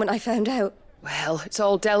since the moment I found out. Well, it's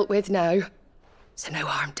all dealt with now. So no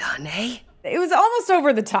harm done, eh? It was almost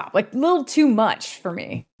over the top, a little too much for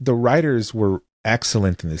me. The writers were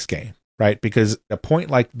excellent in this game, right? Because a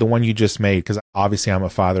point like the one you just made, because obviously I'm a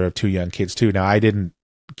father of 2 young kids too. Now, I didn't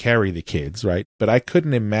carry the kids, right? But I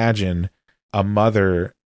couldn't imagine a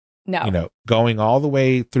mother, going all the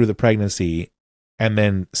way through the pregnancy and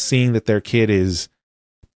then seeing that their kid is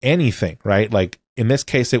anything, right? Like, in this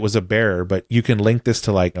case, it was a bearer, but you can link this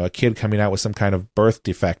to a kid coming out with some kind of birth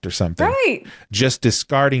defect or something. Right. Just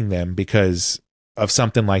discarding them because of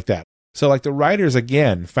something like that. So the writers,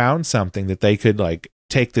 again, found something that they could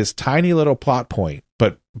take this tiny little plot point,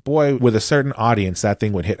 but boy, with a certain audience, that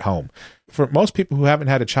thing would hit home. For most people who haven't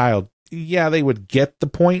had a child, yeah, they would get the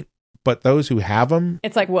point, but those who have them,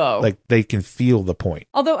 it's whoa. They can feel the point.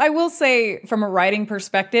 Although I will say, from a writing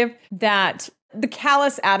perspective, that the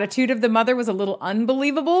callous attitude of the mother was a little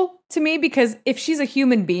unbelievable to me, because if she's a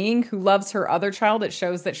human being who loves her other child, it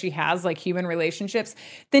shows that she has human relationships.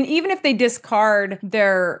 Then even if they discard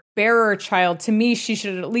their bearer child, to me, she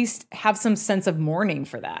should at least have some sense of mourning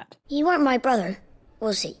for that. He weren't my brother,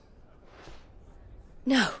 was he?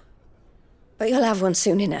 No. But you'll have one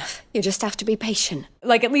soon enough. You just have to be patient.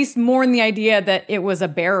 At least mourn the idea that it was a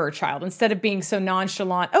bearer child, instead of being so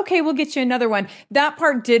nonchalant. Okay, we'll get you another one. That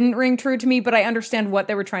part didn't ring true to me, but I understand what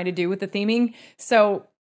they were trying to do with the theming. So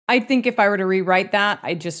I think if I were to rewrite that,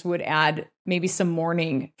 I just would add maybe some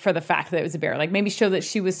mourning for the fact that it was a bear. Maybe show that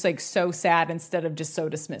she was so sad instead of just so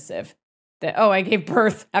dismissive. That, oh, I gave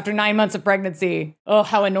birth after 9 months of pregnancy. Oh,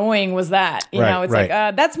 how annoying was that? You know, it's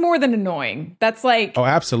that's more than annoying. That's oh,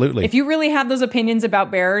 absolutely. If you really have those opinions about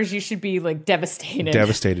bears, you should be devastated.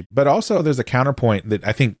 Devastated. But also there's a counterpoint that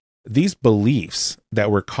I think these beliefs that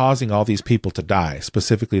were causing all these people to die,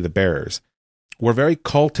 specifically the bearers, were very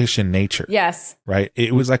cultish in nature. Yes. Right?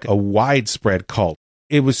 It was a widespread cult.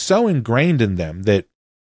 It was so ingrained in them that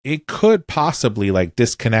it could possibly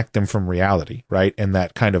disconnect them from reality, right? In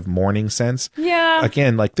that kind of mourning sense. Yeah.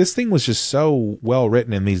 Again, this thing was just so well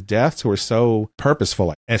written, and these deaths were so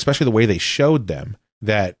purposeful, and especially the way they showed them,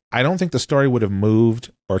 that I don't think the story would have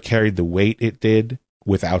moved or carried the weight it did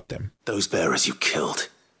without them. Those bearers you killed,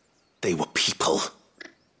 they were people.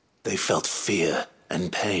 They felt fear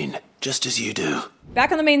and pain, just as you do.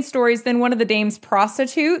 Back on the main stories, then one of the dame's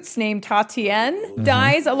prostitutes named Tatienne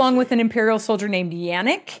dies along with an Imperial soldier named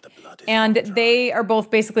Yannick. And they are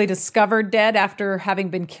both basically discovered dead after having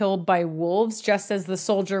been killed by wolves, just as the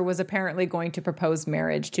soldier was apparently going to propose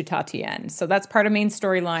marriage to Tatienne. So that's part of main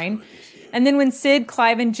storyline. And then when Sid,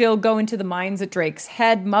 Clive, and Jill go into the mines at Drake's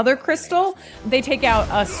Head Mother Crystal, they take out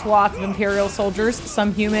a swath of Imperial soldiers,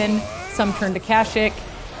 some human, some turned to Kashyyyk.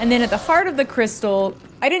 And then at the heart of the crystal,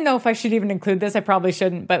 I didn't know if I should even include this. I probably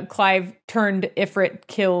shouldn't. But Clive turned Ifrit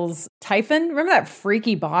kills Typhon. Remember that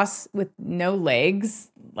freaky boss with no legs?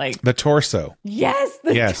 Like the torso. Yes,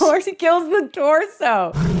 the torso. He kills the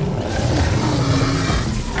torso.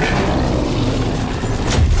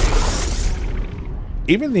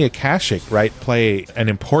 Even the Akashic, right, play an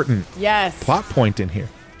important plot point in here.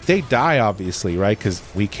 They die, obviously, right, because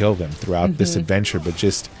we kill them throughout this adventure, but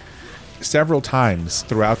just several times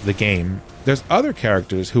throughout the game, there's other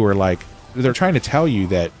characters who are like, they're trying to tell you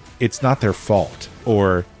that it's not their fault,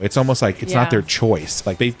 or it's almost like it's not their choice.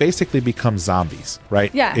 Like they've basically become zombies,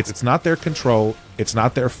 right? Yeah. It's not their control. It's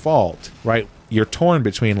not their fault, right? You're torn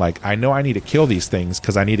between like, I know I need to kill these things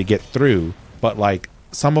because I need to get through, but like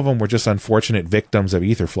some of them were just unfortunate victims of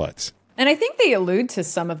ether floods. And I think they allude to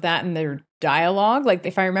some of that in their dialogue. Like,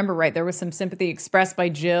 if I remember right, there was some sympathy expressed by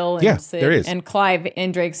Jill and Sid there is. And Clive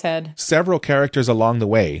in Drake's Head. Several characters along the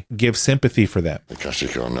way give sympathy for them.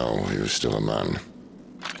 Akashic or no, he was still a man.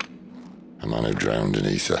 A man who drowned in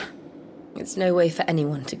ether. It's no way for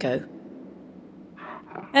anyone to go.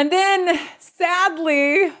 And then,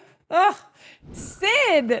 sadly,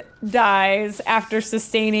 Sid dies after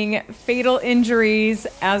sustaining fatal injuries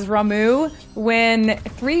as Ramu when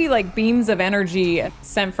 3 beams of energy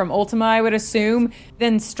sent from Ultima, I would assume,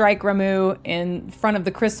 then strike Ramu in front of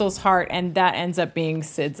the crystal's heart, and that ends up being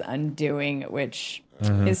Sid's undoing, which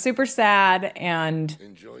is super sad and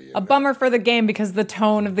a bummer for the game because the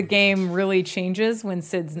tone of the game really changes when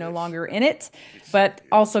Sid's no longer in it, but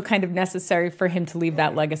also kind of necessary for him to leave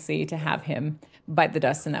that legacy, to have him bite the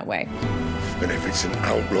dust in that way. And if it's an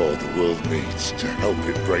outlaw the world needs to help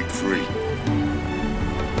it break free.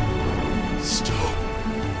 Stop.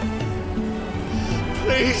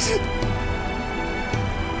 Please.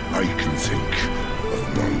 I can think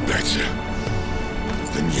of none better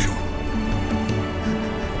than you.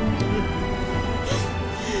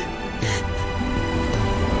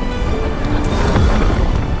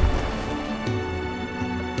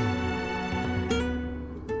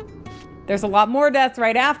 There's a lot more deaths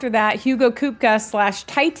right after that. Hugo Kupka /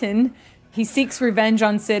 Titan, he seeks revenge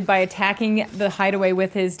on Sid by attacking the hideaway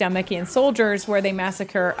with his Dhalmekian soldiers, where they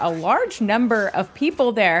massacre a large number of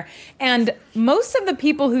people there. And most of the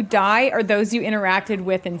people who die are those you interacted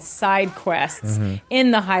with in side quests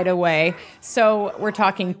in the hideaway. So we're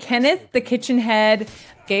talking Kenneth, the kitchen head,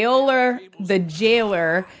 Gaoler, the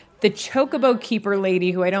jailer, the Chocobo Keeper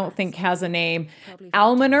lady, who I don't think has a name,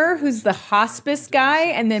 Almoner, who's the hospice guy,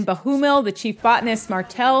 and then Bahumil, the chief botanist,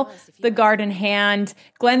 Martel, the garden hand,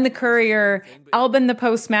 Glenn the courier, Albin the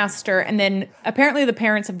postmaster, and then apparently the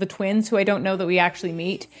parents of the twins, who I don't know that we actually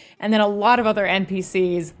meet, and then a lot of other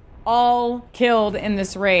NPCs, all killed in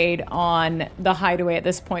this raid on the hideaway at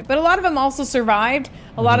this point. But a lot of them also survived.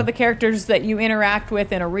 A lot of the characters that you interact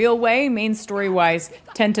with in a real way, main story-wise,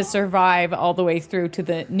 tend to survive all the way through to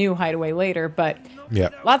the new hideaway later. But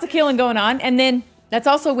lots of killing going on. And then that's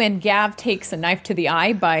also when Gav takes a knife to the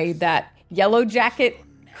eye by that yellow jacket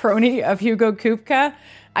crony of Hugo Kupka.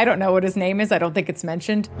 I don't know what his name is. I don't think it's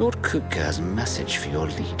mentioned. Lord Kupka has a message for your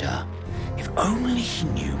leader. If only he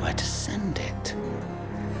knew where to send it.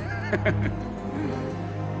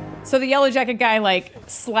 So the yellow jacket guy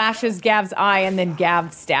slashes Gav's eye, and then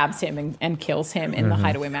Gav stabs him and kills him in the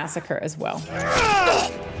hideaway massacre as well.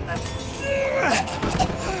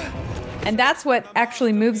 And that's what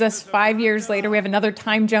actually moves us 5 years later. We have another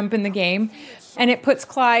time jump in the game, and it puts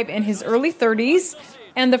Clive in his early 30s.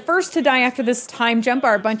 And the first to die after this time jump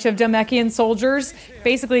are a bunch of Dhalmekian soldiers,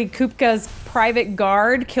 basically Kupka's private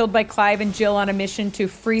guard, killed by Clive and Jill on a mission to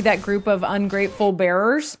free that group of ungrateful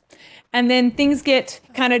bearers. And then things get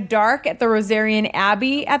kind of dark at the Rosarian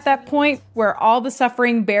Abbey at that point, where all the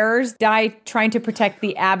suffering bearers die trying to protect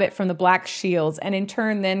the abbot from the Black Shields. And in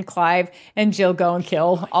turn, then Clive and Jill go and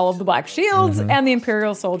kill all of the Black Shields and the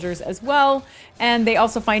Imperial soldiers as well. And they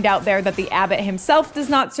also find out there that the abbot himself does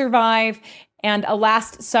not survive. And a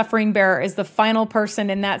last suffering bearer is the final person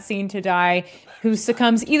in that scene to die, who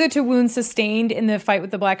succumbs either to wounds sustained in the fight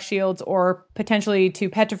with the Black Shields or potentially to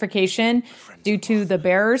petrification due to the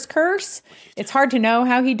bearer's curse. It's hard to know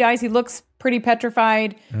how he dies. He looks pretty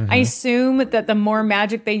petrified. I assume that the more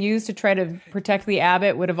magic they used to try to protect the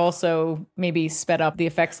abbot would have also maybe sped up the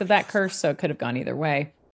effects of that curse, so it could have gone either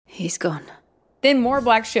way. He's gone. Then more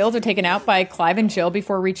black shields are taken out by Clive and Jill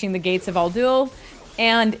before reaching the gates of Aldul.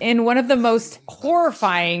 And in one of the most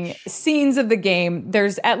horrifying scenes of the game,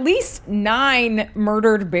 there's at least 9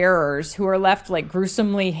 murdered bearers who are left like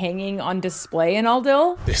gruesomely hanging on display in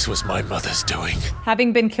Aldil. This was my mother's doing.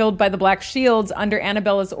 Having been killed by the Black Shields under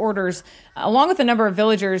Annabella's orders, along with a number of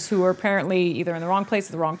villagers who were apparently either in the wrong place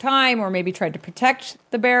at the wrong time or maybe tried to protect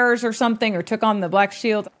the bearers or something or took on the Black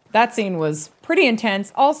Shields. That scene was pretty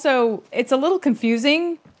intense. Also, it's a little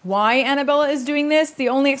confusing why Annabella is doing this. The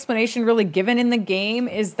only explanation really given in the game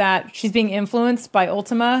is that she's being influenced by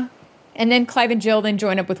Ultima. And then Clive and Jill then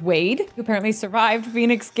join up with Wade, who apparently survived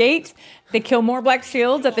Phoenix Gate. They kill more Black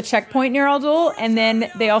Shields at the checkpoint near Aldul, and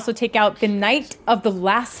then they also take out the Knight of the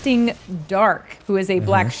Lasting Dark, who is a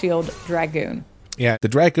Black Shield Dragoon. Yeah, the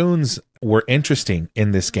Dragoons were interesting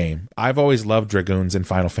in this game. I've always loved Dragoons in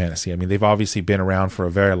Final Fantasy. I mean, they've obviously been around for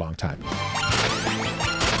a very long time.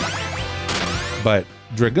 But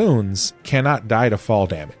Dragoons cannot die to fall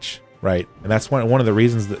damage, right? And that's one of the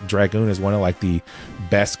reasons that Dragoon is one of like the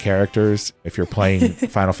best characters if you're playing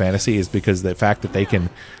Final Fantasy, is because the fact that they can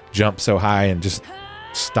jump so high and just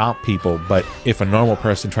stomp people. But if a normal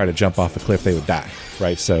person tried to jump off a cliff, they would die,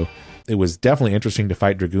 right? So it was definitely interesting to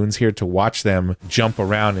fight Dragoons here, to watch them jump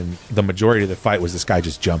around, and the majority of the fight was this guy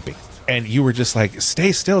just jumping. And you were just like,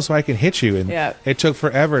 stay still so I can hit you. And it took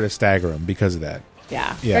forever to stagger him because of that.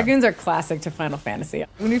 Yeah, Dragoons are classic to Final Fantasy.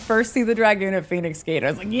 When you first see the Dragoon at Phoenix Gate, I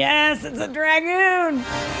was like, yes, it's a Dragoon!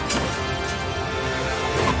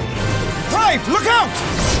 Clive, look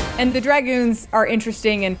out! And the Dragoons are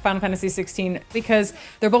interesting in Final Fantasy 16 because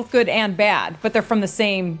they're both good and bad, but they're from the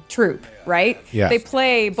same troop, right? Yes. They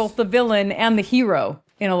play both the villain and the hero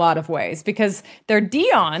in a lot of ways because they're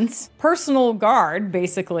Dion's personal guard,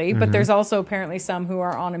 basically, but there's also apparently some who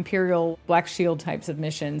are on Imperial Black Shield types of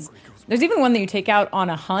missions. There's even one that you take out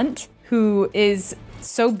on a hunt who is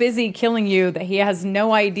so busy killing you that he has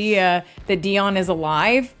no idea that Dion is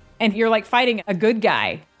alive. And you're like fighting a good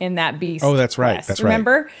guy in that beast. Oh, that's right. quest, That's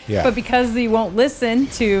remember? right. Yeah. But because he won't listen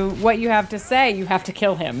to what you have to say, you have to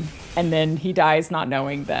kill him. And then he dies not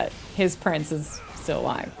knowing that his prince is still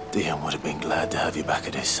alive. Dion would have been glad to have you back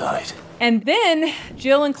at his side. And then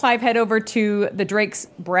Jill and Clive head over to the Drake's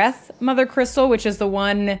Breath Mother Crystal, which is the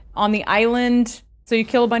one on the island. So you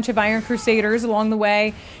kill a bunch of Iron Crusaders along the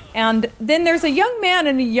way. And then there's a young man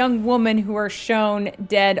and a young woman who are shown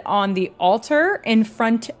dead on the altar in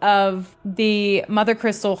front of the Mother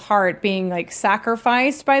Crystal heart being like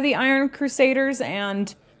sacrificed by the Iron Crusaders.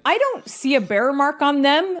 And I don't see a bear mark on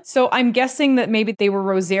them. So I'm guessing that maybe they were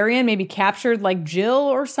Rosarian, maybe captured like Jill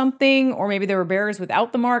or something, or maybe they were bears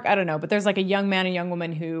without the mark. I don't know. But there's like a young man and young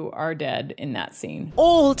woman who are dead in that scene.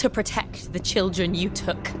 All to protect the children you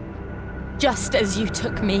took. Just as you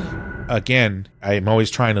took me. Again, I'm always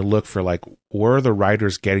trying to look for like, where are the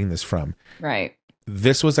writers getting this from? Right.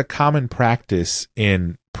 This was a common practice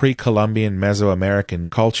in pre-Columbian Mesoamerican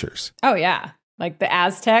cultures. Oh, yeah. Like the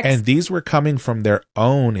Aztecs. And these were coming from their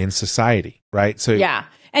own in society, right? So yeah.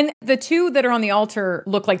 And the two that are on the altar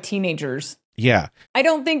look like teenagers. Yeah. I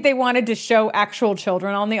don't think they wanted to show actual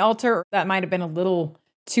children on the altar. That might have been a little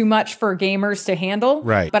too much for gamers to handle.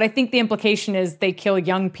 Right. But I think the implication is they kill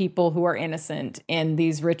young people who are innocent in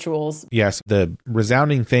these rituals. Yes. The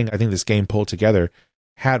resounding thing I think this game pulled together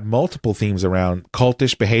had multiple themes around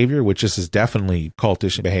cultish behavior, which this is definitely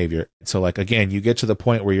cultish behavior. So like, again, you get to the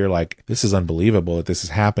point where you're like, this is unbelievable that this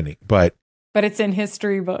is happening. But it's in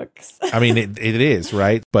history books. I mean, it is,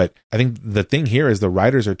 right? But I think the thing here is the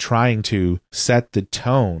writers are trying to set the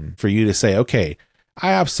tone for you to say, okay,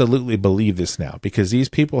 I absolutely believe this now because these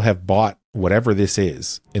people have bought whatever this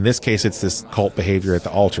is. In this case, it's this cult behavior at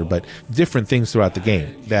the altar, but different things throughout the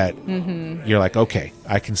game that you're like, okay,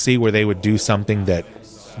 I can see where they would do something that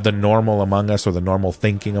the normal among us or the normal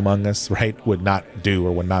thinking among us, right, would not do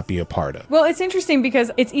or would not be a part of. Well, it's interesting because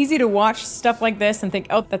it's easy to watch stuff like this and think,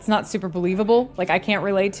 oh, that's not super believable. Like, I can't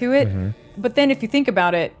relate to it. But then if you think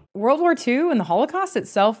about it, World War II and the Holocaust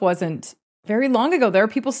itself wasn't very long ago. There are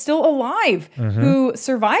people still alive who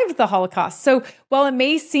survived the Holocaust. So while it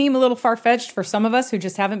may seem a little far-fetched for some of us who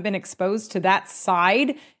just haven't been exposed to that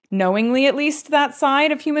side, knowingly at least that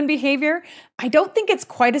side of human behavior, I don't think it's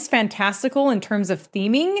quite as fantastical in terms of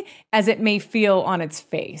theming as it may feel on its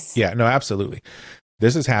face. Yeah, no, absolutely.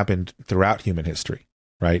 This has happened throughout human history,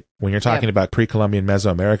 right? When you're talking about pre-Columbian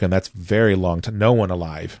Mesoamerica, that's very long to no one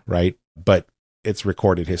alive, right? But it's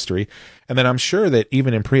recorded history. And then I'm sure that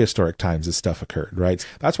even in prehistoric times, this stuff occurred, right?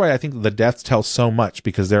 That's why I think the deaths tell so much,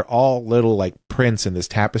 because they're all little like prints in this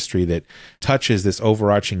tapestry that touches this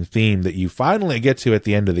overarching theme that you finally get to at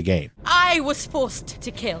the end of the game. I was forced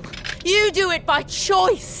to kill. You do it by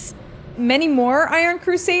choice. Many more Iron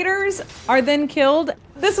Crusaders are then killed.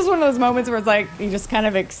 This is one of those moments where it's like you just kind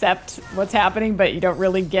of accept what's happening, but you don't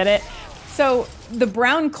really get it. So the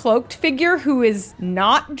brown cloaked figure, who is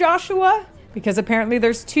not Joshua, because apparently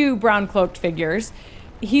there's 2 brown cloaked figures.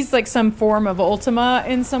 He's like some form of Ultima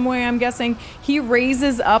in some way, I'm guessing. He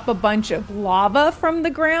raises up a bunch of lava from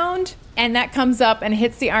the ground, and that comes up and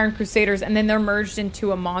hits the Iron Crusaders, and then they're merged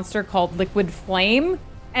into a monster called Liquid Flame,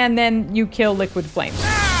 and then you kill Liquid Flame.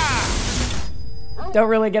 Don't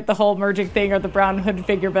really get the whole merging thing or the brown hood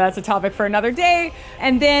figure, but that's a topic for another day.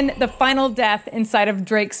 And then the final death inside of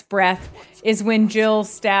Drake's breath is when Jill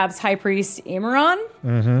stabs High Priest Emeron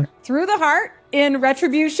through the heart in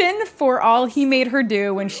retribution for all he made her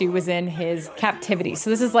do when she was in his captivity. So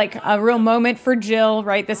this is like a real moment for Jill,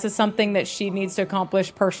 right? This is something that she needs to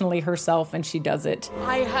accomplish personally herself, and she does it.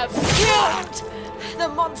 I have killed the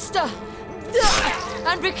monster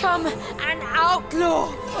and become an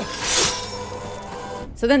outlaw.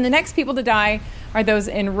 So then the next people to die are those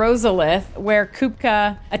in Rosalith, where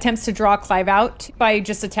Kupka attempts to draw Clive out by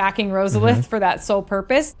just attacking Rosalith for that sole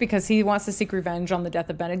purpose, because he wants to seek revenge on the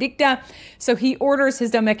death of Benedicta. So he orders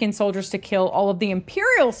his Dhalmekian soldiers to kill all of the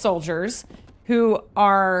Imperial soldiers who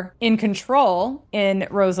are in control in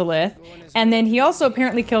Rosalith. And then he also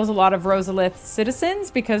apparently kills a lot of Rosalith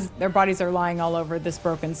citizens because their bodies are lying all over this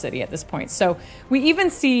broken city at this point. So we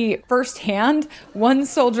even see firsthand one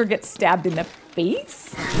soldier gets stabbed in the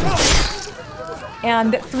face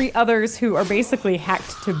and 3 others who are basically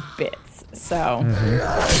hacked to bits. So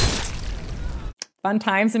fun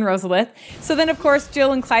times in Rosalith. So then, of course,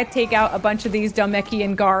 Jill and Clive take out a bunch of these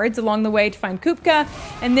Dhalmekian guards along the way to find Kupka.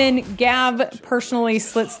 And then Gav personally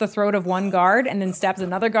slits the throat of one guard and then stabs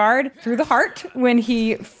another guard through the heart when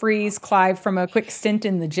he frees Clive from a quick stint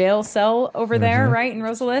in the jail cell over there, right, in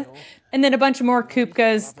Rosalith. And then a bunch of more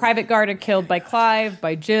Kupka's private guard are killed by Clive,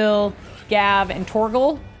 by Jill, Gav, and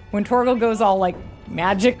Torgal. When Torgal goes all like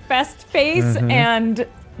Magic Fest face and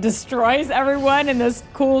destroys everyone in this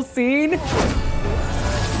cool scene.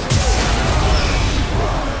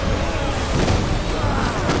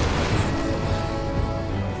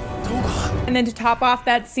 And then to top off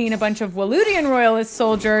that scene, a bunch of Waludian royalist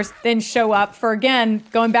soldiers then show up for, again,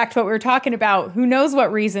 going back to what we were talking about, who knows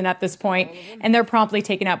what reason at this point, and they're promptly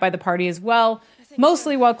taken out by the party as well,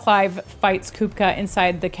 mostly while Clive fights Kupka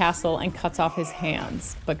inside the castle and cuts off his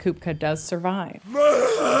hands. But Kupka does survive.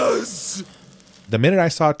 The minute I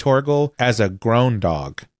saw Torgal as a grown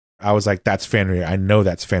dog, I was like, that's Fenrir. I know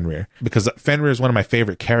that's Fenrir, because Fenrir is one of my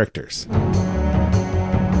favorite characters.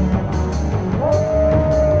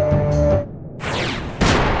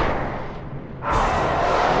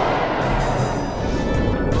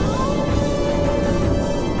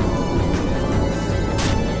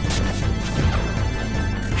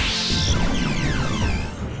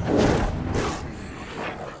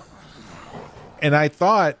 And I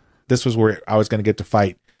thought this was where I was going to get to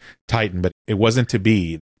fight Titan, but it wasn't to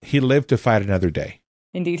be. He lived to fight another day.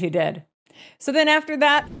 Indeed, he did. So then after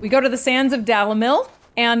that, we go to the sands of Dalamil,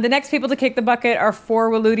 and the next people to kick the bucket are 4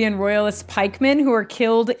 Waludian royalist pikemen who are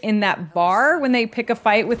killed in that bar when they pick a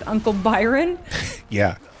fight with Uncle Byron.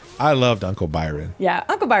 Yeah, I loved Uncle Byron. Yeah,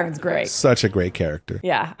 Uncle Byron's great. Such a great character.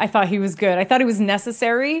 Yeah, I thought he was good. I thought he was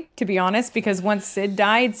necessary, to be honest, because once Sid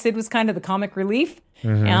died, Sid was kind of the comic relief.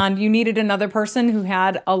 And you needed another person who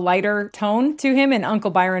had a lighter tone to him, and Uncle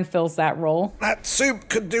Byron fills that role. That soup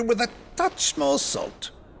could do with a touch more salt.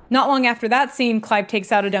 Not long after that scene, Clive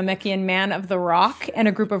takes out a Dhalmekian man of the rock and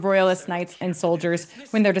a group of royalist knights and soldiers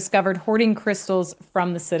when they're discovered hoarding crystals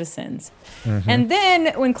from the citizens. And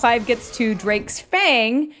then when Clive gets to Drake's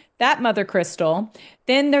Fang, that mother crystal,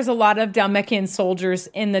 then there's a lot of Dhalmekian soldiers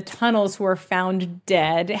in the tunnels who are found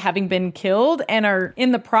dead, having been killed, and are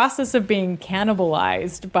in the process of being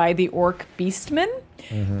cannibalized by the orc beastmen,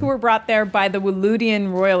 who were brought there by the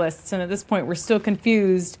Waludian royalists. And at this point, we're still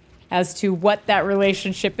confused as to what that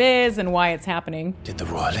relationship is and why it's happening. Did the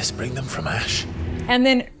royalists bring them from Ash? And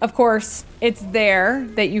then, of course, it's there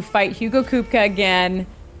that you fight Hugo Kupka again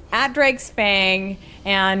at Drake's Fang,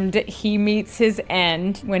 and he meets his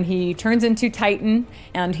end when he turns into Titan,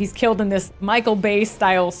 and he's killed in this Michael Bay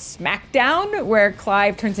style smackdown where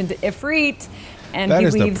Clive turns into Ifrit, and that he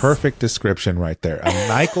is leaves... the perfect description right there. A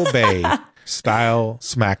Michael Bay style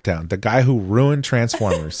SmackDown. The guy who ruined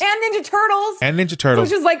Transformers. And Ninja Turtles.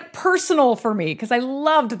 Which is like personal for me because I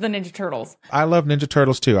loved the Ninja Turtles. I love Ninja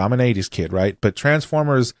Turtles too. I'm an 80s kid, right? But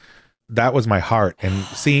Transformers, that was my heart. And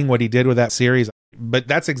seeing what he did with that series, but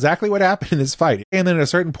that's exactly what happened in this fight. And then at a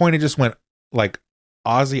certain point, it just went like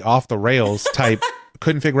Ozzy off the rails type.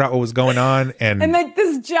 Couldn't figure out what was going on. And like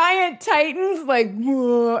this giant Titan's like,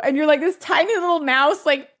 whoa, and you're like this tiny little mouse,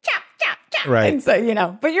 like, chop, chop, chop. Right. And so, you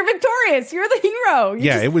know, but you're victorious. You're the hero.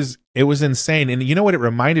 It was insane. And you know what it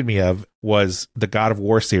reminded me of was the God of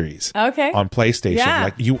War series. Okay. On PlayStation. Yeah.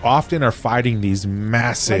 Like you often are fighting these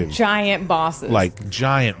massive like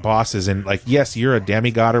giant bosses. And like, yes, you're a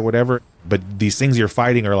demigod or whatever, but these things you're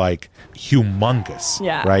fighting are like humongous.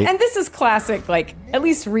 Yeah. Right. And this is classic, like at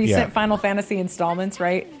least recent Final Fantasy installments,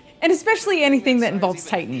 right? And especially anything that involves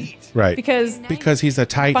Titan. Right. Because he's a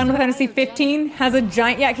Titan. Final Fantasy 15 has a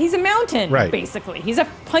giant, he's a mountain, right. Basically. He's a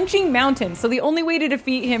punching mountain. So the only way to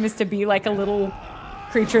defeat him is to be like a little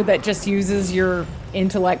creature that just uses your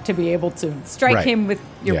intellect to be able to strike him with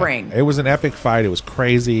your brain. It was an epic fight. It was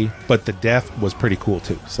crazy, but the death was pretty cool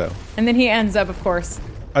too. So. And then he ends up, of course,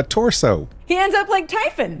 a torso. He ends up like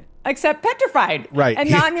Typhon, except petrified. Right. And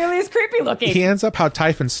not nearly as creepy looking. He ends up how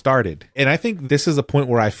Typhon started. And I think this is a point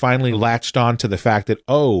where I finally latched on to the fact that,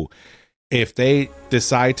 if they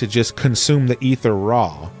decide to just consume the ether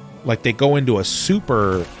raw, like they go into a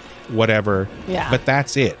super whatever, but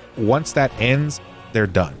that's it. Once that ends, they're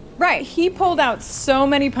done. Right. He pulled out so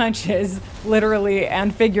many punches, literally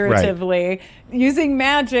and figuratively, using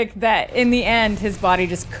magic that in the end, his body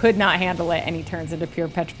just could not handle it and he turns into pure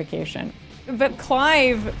petrification. But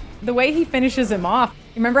Clive, the way he finishes him off,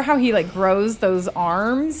 remember how he like grows those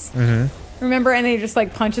arms? Mm-hmm. Remember? And then he just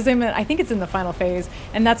like punches him. And I think it's in the final phase.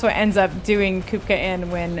 And that's what ends up doing Kupka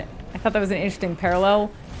in when I thought that was an interesting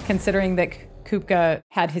parallel, considering that Kupka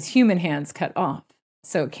had his human hands cut off.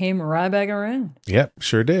 So it came right back around. Yep,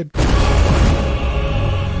 sure did.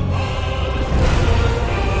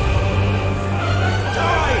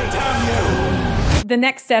 The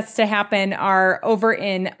next deaths to happen are over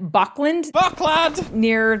in Buckland,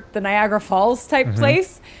 near the Niagara Falls type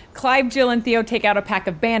place. Clive, Jill, and Theo take out a pack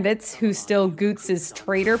of bandits who steal Goots'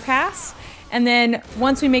 trader pass. And then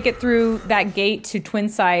once we make it through that gate to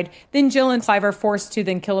Twinside, then Jill and Clive are forced to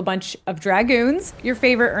then kill a bunch of dragoons. Your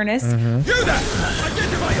favorite, Ernest. You there!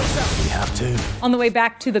 Identify yourself! We have to. On the way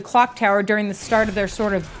back to the clock tower during the start of their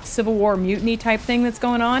sort of Civil War mutiny type thing that's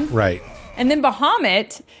going on. Right. And then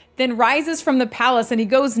Bahamut then rises from the palace and he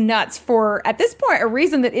goes nuts for, at this point, a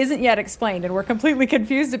reason that isn't yet explained and we're completely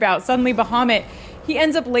confused about. Suddenly Bahamut, he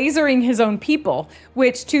ends up lasering his own people,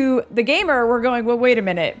 which to the gamer, we're going, well, wait a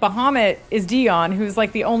minute. Bahamut is Dion, who's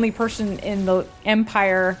like the only person in the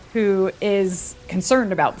Empire who is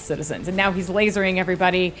concerned about the citizens. And now he's lasering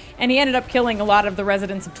everybody. And he ended up killing a lot of the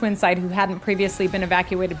residents of Twinside who hadn't previously been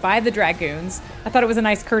evacuated by the Dragoons. I thought it was a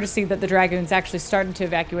nice courtesy that the Dragoons actually started to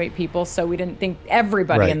evacuate people, so we didn't think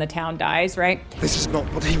everybody in the town dies, right? This is not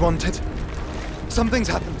what he wanted. Something's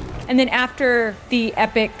happened. And then after the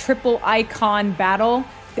epic triple icon battle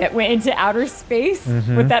that went into outer space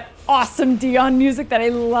with that awesome Dion music that I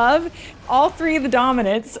love, all three of the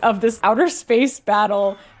dominants of this outer space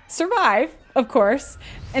battle survive, of course.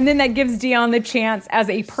 And then that gives Dion the chance as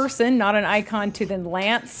a person, not an icon, to then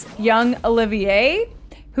lance young Olivier,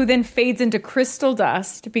 who then fades into crystal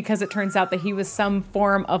dust because it turns out that he was some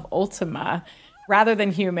form of Ultima rather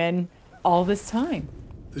than human all this time.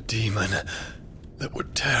 The demon that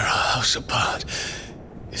would tear our house apart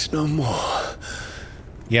is no more.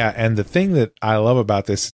 Yeah, and the thing that I love about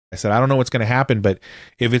this, I said, I don't know what's going to happen, but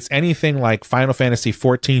if it's anything like Final Fantasy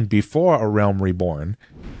XIV before A Realm Reborn,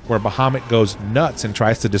 where Bahamut goes nuts and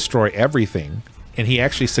tries to destroy everything, and he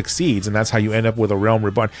actually succeeds, and that's how you end up with A Realm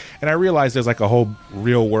Reborn. And I realize there's like a whole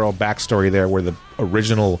real world backstory there where the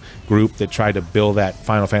original group that tried to build that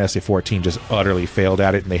Final Fantasy XIV just utterly failed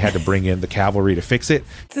at it, and they had to bring in the cavalry to fix it.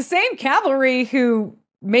 It's the same cavalry who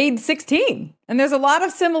made 16, and there's a lot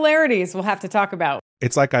of similarities we'll have to talk about.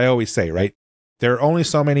 It's like I always say, right? There are only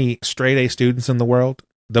so many straight A students in the world.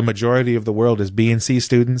 The majority of the world is B and C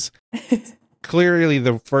students. Clearly,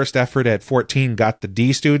 the first effort at 14 got the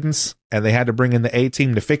D students, and they had to bring in the A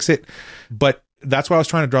team to fix it. But that's why I was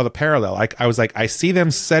trying to draw the parallel. I was like, I see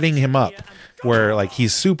them setting him up where like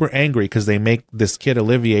he's super angry because they make this kid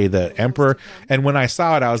Olivier the emperor. And when I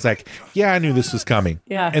saw it, I was like, yeah, I knew this was coming.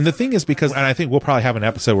 Yeah. And the thing is, because, and I think we'll probably have an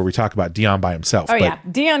episode where we talk about Dion by himself. Oh, yeah.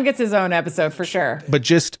 Dion gets his own episode for sure. But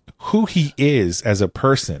just who he is as a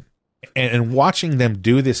person and watching them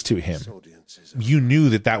do this to him, you knew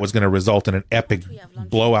that that was going to result in an epic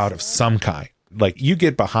blowout of some kind. Like, you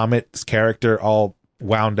get Bahamut's character all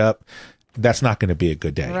wound up. that's not going to be a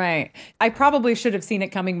good day. Right. I probably should have seen it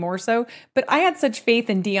coming more so, but I had such faith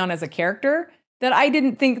in Dion as a character that I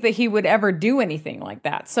didn't think that he would ever do anything like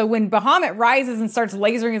that. So when Bahamut rises and starts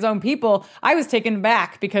lasering his own people, I was taken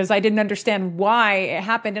aback because I didn't understand why it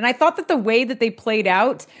happened. And I thought that the way that they played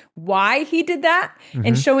out why he did that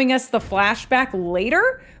and showing us the flashback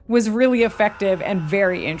later was really effective and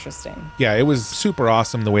very interesting. Yeah, it was super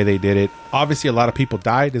awesome the way they did it. Obviously, a lot of people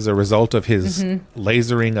died as a result of his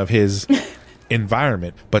lasering of his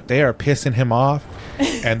environment, but they are pissing him off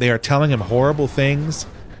and they are telling him horrible things,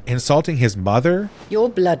 insulting his mother. Your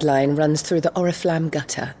bloodline runs through the Oriflamme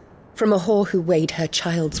gutter, from a whore who weighed her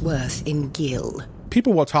child's worth in gil.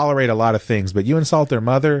 People will tolerate a lot of things, but you insult their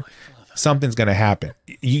mother, something's going to happen.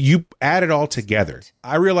 You add it all together.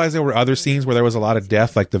 I realized there were other scenes where there was a lot of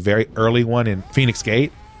death, like the very early one in Phoenix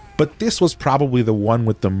Gate, but this was probably the one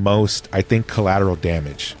with the most, I think, collateral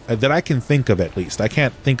damage that I can think of, at least. I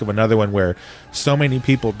can't think of another one where so many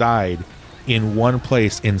people died in one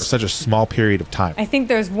place in such a small period of time. I think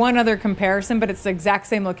there's one other comparison, but it's the exact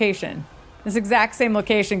same location. This exact same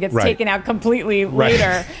location gets taken out completely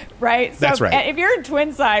later, right? So That's right. If you're in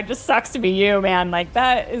Twinside, just sucks to be you, man. Like,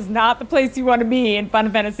 that is not the place you want to be in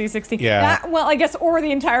Final Fantasy 16. Yeah. Well, I guess, or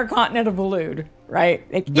the entire continent of Elude, right?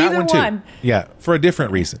 Like, That either one too. one. Yeah, for a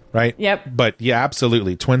different reason, right? Yep. But yeah,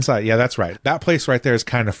 absolutely. Twinside, yeah, that's right. That place right there is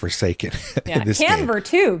kind of forsaken. Yeah, in this game. Canver,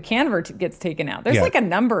 too. Canver gets taken out. There's like a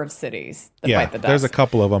number of cities that fight the dust. There's a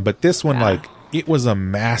couple of them, but this one, like, it was a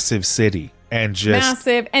massive city. And just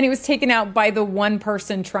massive, and it was taken out by the one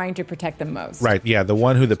person trying to protect them most. Right, yeah, the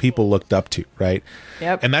one who the people looked up to, right?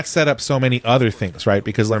 Yep. And that set up so many other things, right?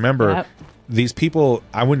 Because remember, these people,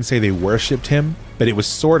 I wouldn't say they worshipped him, but it was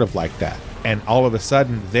sort of like that. And all of a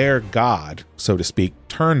sudden, their god, so to speak,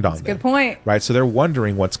 turned on them. Good point. Right, so they're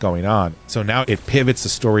wondering what's going on. So now it pivots the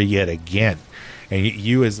story yet again. And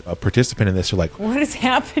you as a participant in this are like, what is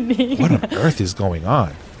happening? What on earth is going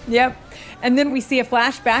on? Yep. And then we see a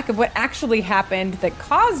flashback of what actually happened that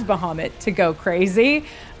caused Bahamut to go crazy.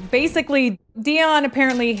 Basically, Dion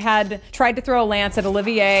apparently had tried to throw a lance at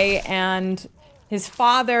Olivier, and his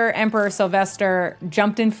father, Emperor Sylvester,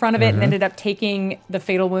 jumped in front of it and ended up taking the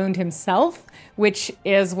fatal wound himself, which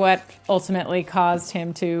is what ultimately caused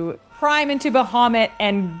him to prime into Bahamut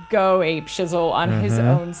and go ape shizzle on his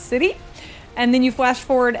own city. And then you flash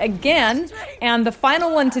forward again, and the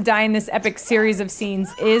final one to die in this epic series of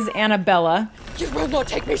scenes is Annabella. You will not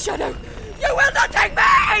take me, Shadow! You will not take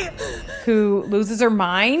me! Who loses her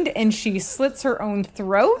mind, and she slits her own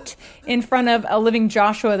throat in front of a living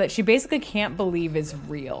Joshua that she basically can't believe is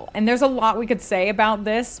real. And there's a lot we could say about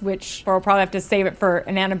this, which we'll probably have to save it for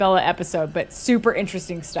an Annabella episode, but super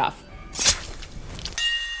interesting stuff.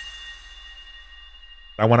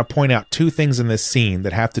 I want to point out two things in this scene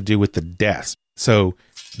that have to do with the deaths. So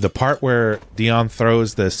the part where Dion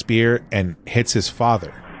throws the spear and hits his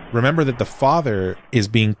father. Remember that the father is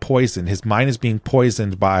being poisoned. His mind is being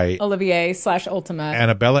poisoned by Olivier/Ultima.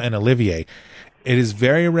 Annabella and Olivier. It is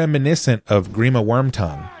very reminiscent of Grima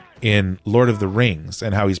Wormtongue in Lord of the Rings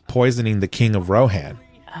and how he's poisoning the King of Rohan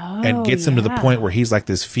and gets him to the point where he's like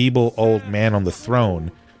this feeble old man on the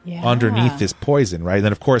throne underneath this poison, right? And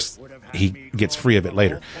then, of course, he gets free of it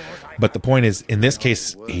later. But the point is, in this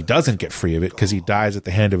case, he doesn't get free of it because he dies at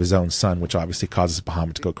the hand of his own son, which obviously causes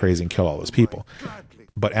Bahamut to go crazy and kill all those people.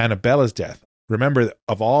 But Annabella's death, remember,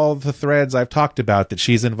 of all the threads I've talked about that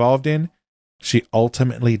she's involved in, she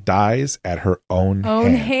ultimately dies at her own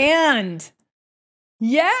hand.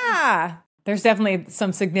 Yeah. There's definitely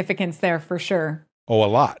some significance there for sure. Oh, a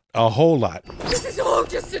lot. A whole lot. This is all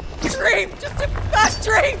just a dream! Just a bad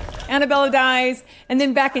dream! Annabella dies, and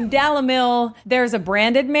then back in Dalamil, there's a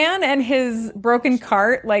branded man and his broken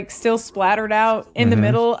cart, like, still splattered out in the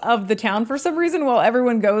middle of the town for some reason while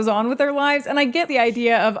everyone goes on with their lives. And I get the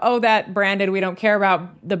idea of, oh, that branded, we don't care about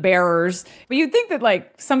the bearers. But you'd think that,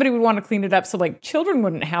 like, somebody would want to clean it up so, like, children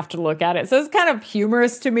wouldn't have to look at it. So it's kind of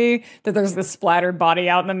humorous to me that there's this splattered body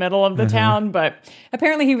out in the middle of the town. But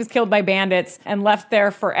apparently he was killed by bandits and left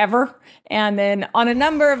there forever. And then on a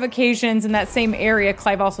number of occasions in that same area,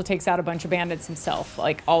 Clive also takes out a bunch of bandits himself,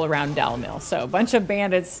 like all around Dalamil. So a bunch of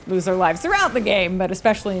bandits lose their lives throughout the game, but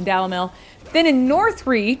especially in Dalamil. Then in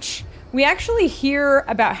Northreach, we actually hear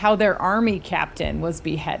about how their army captain was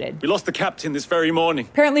beheaded. We lost the captain this very morning.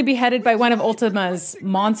 Apparently beheaded by one of Ultima's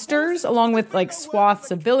monsters, along with like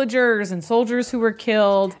swaths of villagers and soldiers who were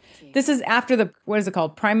killed. This is after the, what is it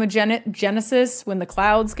called? Primogenesis, when the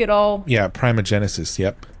clouds get all... Yeah, Primogenesis,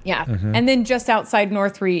 yep. Yeah. And then just outside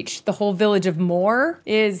Northreach, the whole village of Moor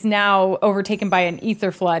is now overtaken by an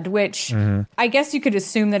ether flood, which I guess you could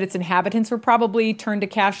assume that its inhabitants were probably turned to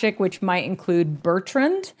Kashyyyk, which might include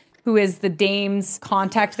Bertrand, who is the dame's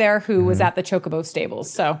contact there, who was at the Chocobo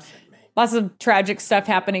stables. So lots of tragic stuff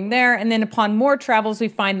happening there. And then upon more travels, we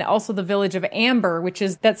find that also the village of Amber, which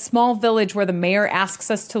is that small village where the mayor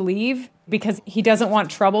asks us to leave because he doesn't want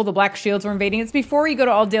trouble. The Black Shields were invading. It's before you go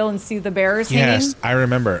to Aldale and see the bears hanging. Yes, I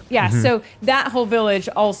remember. Yeah, so that whole village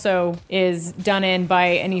also is done in by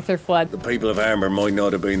an ether flood. The people of Amber might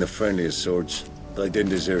not have been the friendliest sorts. They didn't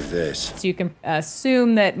deserve this. So you can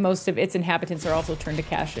assume that most of its inhabitants are also turned to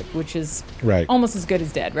Kashyyyk, which is almost as good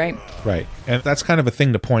as dead, right? Right. And that's kind of a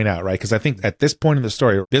thing to point out, right? Because I think at this point in the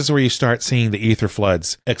story, this is where you start seeing the ether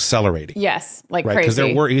floods accelerating. Yes, like right? crazy. Because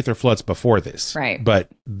there were ether floods before this. Right. But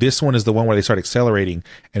this one is the one where they start accelerating,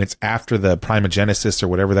 and it's after the primogenesis or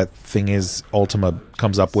whatever that thing is Ultima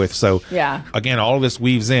comes up with. So, again, all of this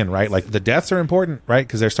weaves in, right? Like the deaths are important, right?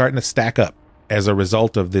 Because they're starting to stack up as a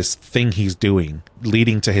result of this thing he's doing,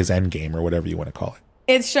 leading to his end game or whatever you want to call it.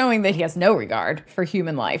 It's showing that he has no regard for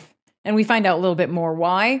human life. And we find out a little bit more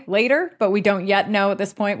why later, but we don't yet know at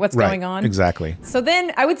this point what's going on. Exactly. So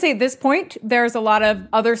then I would say at this point, there's a lot of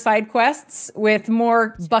other side quests with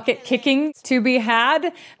more bucket kicking to be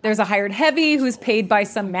had. There's a hired heavy who's paid by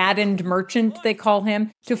some maddened merchant, they call him,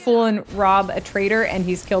 to fool and rob a trader, and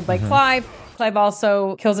he's killed by Clive. Clive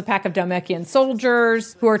also kills a pack of Dhalmekian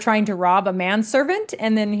soldiers who are trying to rob a manservant,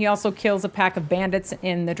 and then he also kills a pack of bandits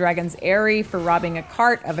in the Dragon's Eyrie for robbing a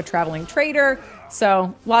cart of a traveling trader.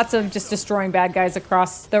 So lots of just destroying bad guys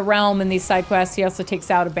across the realm in these side quests. He also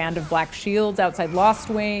takes out a band of Black Shields outside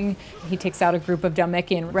Lost Wing. He takes out a group of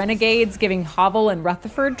Dhalmekian renegades, giving Havel and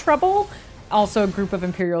Rutherford trouble. Also a group of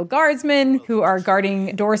Imperial Guardsmen who are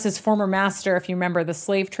guarding Doris's former master, if you remember, the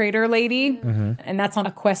slave trader lady. And that's on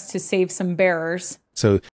a quest to save some bearers.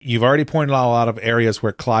 So you've already pointed out a lot of areas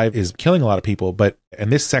where Clive is killing a lot of people, but in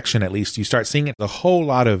this section at least, you start seeing a whole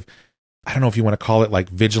lot of, I don't know if you want to call it like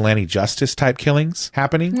vigilante justice type killings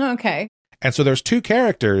happening. Okay. And so there's two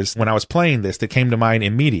characters when I was playing this that came to mind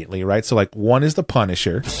immediately, right? So like one is the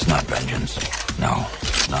Punisher. It's not vengeance. No,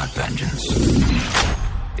 it's not vengeance.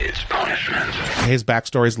 It's punishment. His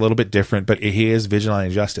backstory is a little bit different, but he is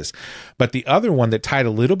vigilante justice. But the other one that tied a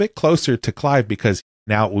little bit closer to Clive, because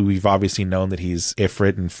now we've obviously known that he's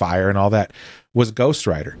Ifrit and fire and all that, was Ghost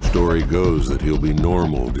Rider. Story goes that he'll be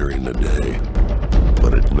normal during the day,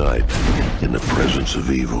 but at night, in the presence of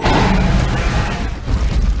evil,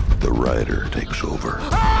 the Rider takes over.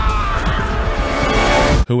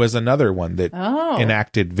 Who was another one that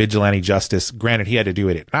enacted vigilante justice. Granted, he had to do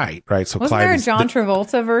it at night, right? So Wasn't Clive there a John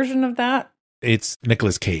Travolta version of that? It's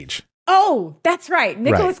Nicolas Cage. Oh, that's right.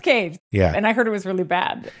 Nicolas Cage. Yeah. And I heard it was really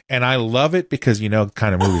bad. And I love it because you know the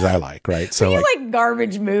kind of movies I like, right? So you like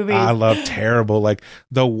garbage movies. I love terrible. Like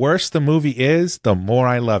the worse the movie is, the more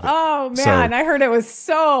I love it. Oh man, I heard it was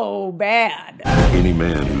so bad. Any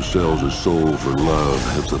man who sells his soul for love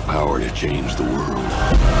has the power to change the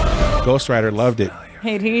world. Ghost Rider loved it.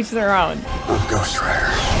 Hey, to each their own. Ghost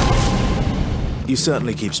Rider. You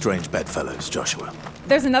certainly keep strange bedfellows, Joshua.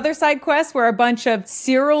 There's another side quest where a bunch of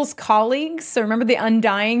Cyril's colleagues, so remember the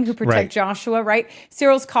Undying who protect Joshua, right?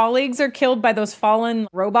 Cyril's colleagues are killed by those fallen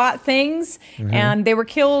robot things, and they were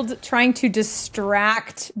killed trying to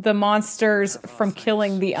distract the monsters from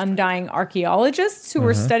killing the Undying archaeologists who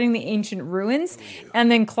were studying the ancient ruins. And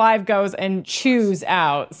then Clive goes and chews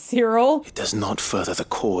out Cyril. It does not further the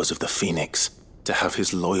cause of the Phoenix to have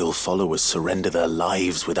his loyal followers surrender their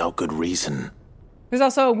lives without good reason. There's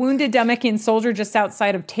also a wounded Dhalmekian soldier just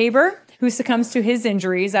outside of Tabor who succumbs to his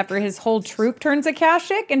injuries after his whole troop turns to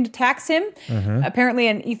Kashyyyk and attacks him. Apparently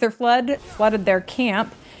an ether flood flooded their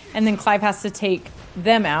camp, and then Clive has to take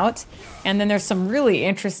them out. And then there's some really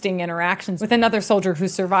interesting interactions with another soldier who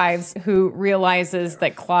survives, who realizes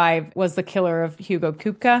that Clive was the killer of Hugo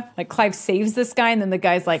Kupka. Like, Clive saves this guy, and then the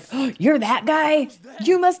guy's like, oh, you're that guy?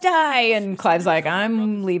 You must die. And Clive's like,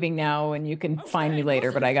 I'm leaving now, and you can find me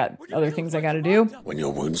later, but I got other things I gotta do. When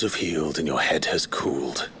your wounds have healed and your head has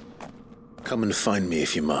cooled, come and find me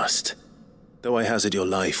if you must. Though I hazard your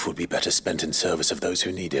life would be better spent in service of those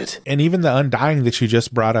who need it. And even the Undying that you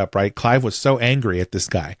just brought up, right? Clive was so angry at this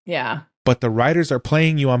guy. Yeah. But the writers are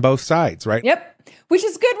playing you on both sides, right? Yep. Which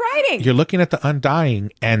is good writing. You're looking at the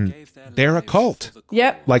Undying, and they're a cult.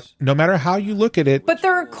 Yep. Like, no matter how you look at it. But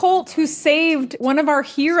they're a cult who saved one of our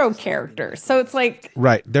hero characters. So it's like...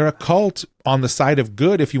 Right. They're a cult on the side of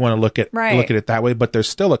good, if you want to look at it that way, but they're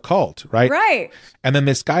still a cult, right? Right. And then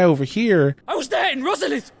this guy over here... I was there in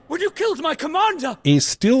Rosalith when you killed my commander! Is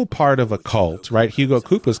still part of a cult, right? Hugo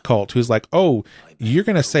Kupka's cult, who's like, oh, you're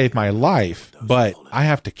going to save my life, but I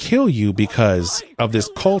have to kill you because of this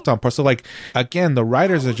cult on part. So, like, again, the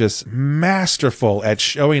writers are just masterful at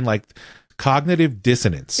showing, like, cognitive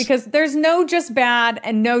dissonance. Because there's no just bad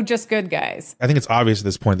and no just good guys. I think it's obvious at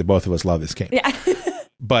this point that both of us love this game. Yeah.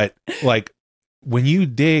 But like when you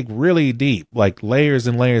dig really deep, like layers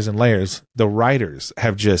and layers and layers, the writers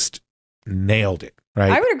have just nailed it,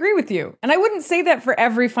 right? I would agree with you. And I wouldn't say that for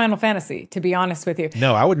every Final Fantasy, to be honest with you.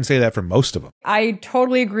 No, I wouldn't say that for most of them. I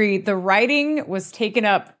totally agree. The writing was taken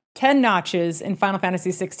up 10 notches in Final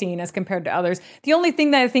Fantasy 16 as compared to others. The only thing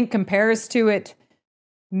that I think compares to it,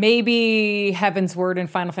 maybe Heaven's Word in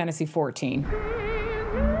Final Fantasy 14.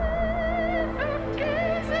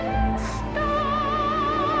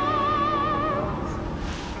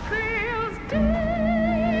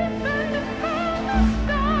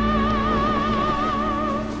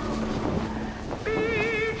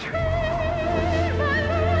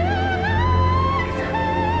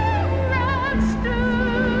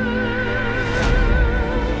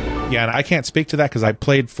 Yeah, and I can't speak to that because I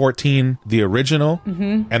played 14, the original,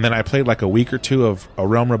 and then I played like a week or two of A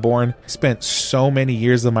Realm Reborn. Spent so many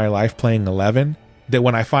years of my life playing 11 that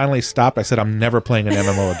when I finally stopped, I said, I'm never playing an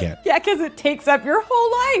MMO again. Yeah, because it takes up your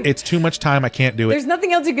whole life. It's too much time. I can't do it. There's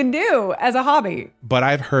nothing else you can do as a hobby. But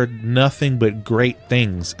I've heard nothing but great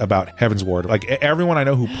things about Heaven's Ward. Like everyone I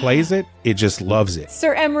know who plays it, it just loves it.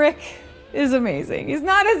 Sir Emmerich is amazing. He's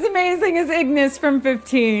not as amazing as Ignis from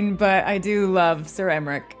 15, but I do love Sir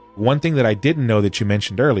Emmerich. One thing that I didn't know that you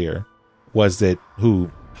mentioned earlier was that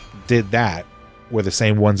who did that were the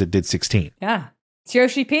same ones that did 16. Yeah. It's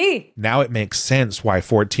Yoshi P. Now it makes sense why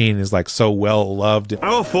 14 is like so well loved.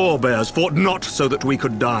 Our forebears fought not so that we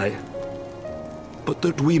could die, but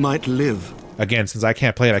that we might live. Again, since I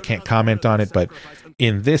can't play it, I can't comment on it, but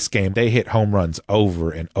in this game, they hit home runs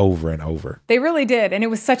over and over and over. They really did, and it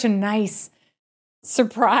was such a nice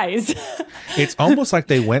surprise. It's almost like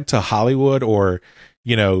they went to Hollywood or,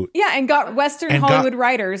 you know... Yeah, and got Western Hollywood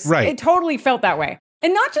writers. Right. It totally felt that way.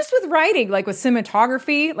 And not just with writing, like with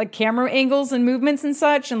cinematography, like camera angles and movements and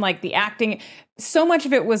such, and like the acting. So much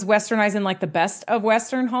of it was westernizing like the best of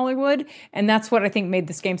Western Hollywood. And that's what I think made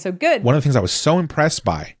this game so good. One of the things I was so impressed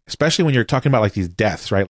by, especially when you're talking about like these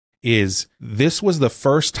deaths, right, is this was the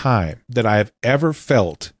first time that I've ever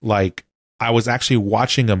felt like I was actually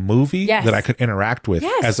watching a movie that I could interact with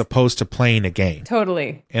as opposed to playing a game.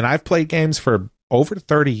 Totally. And I've played games for over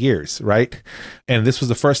 30 years, right? And this was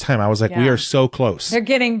the first time I was like, we are so close. They're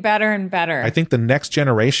getting better and better. I think the next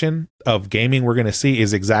generation of gaming we're going to see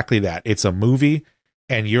is exactly that. It's a movie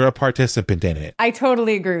and you're a participant in it. I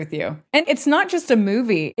totally agree with you. And it's not just a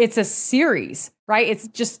movie, it's a series, right? It's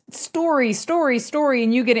just story,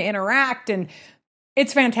 and you get to interact, and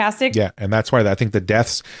it's fantastic. Yeah, and that's why I think the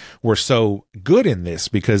deaths were so good in this,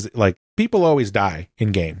 because like people always die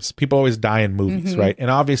in games. People always die in movies, right? And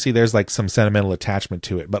obviously there's like some sentimental attachment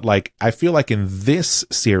to it. But like I feel like in this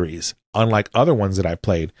series, unlike other ones that I've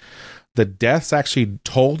played, the deaths actually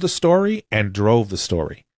told the story and drove the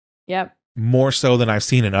story. Yep. More so than I've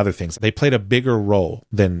seen in other things. They played a bigger role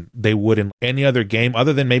than they would in any other game,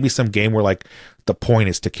 other than maybe some game where like the point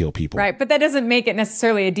is to kill people. Right, but that doesn't make it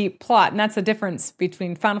necessarily a deep plot. And that's the difference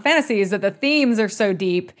between Final Fantasy, is that the themes are so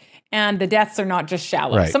deep and the deaths are not just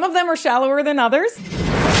shallow. Right. Some of them are shallower than others,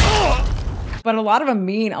 but a lot of them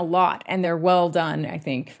mean a lot, and they're well done, I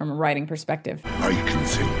think, from a writing perspective. I can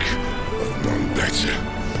think of none better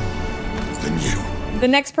than you. The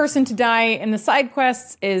next person to die in the side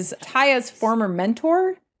quests is Taya's former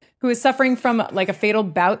mentor, who is suffering from like a fatal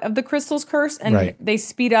bout of the Crystal's Curse, and they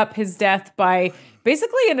speed up his death by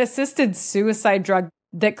basically an assisted suicide drug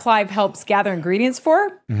that Clive helps gather ingredients for,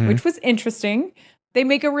 which was interesting. They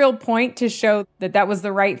make a real point to show that that was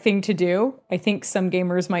the right thing to do. I think some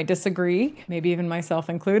gamers might disagree, maybe even myself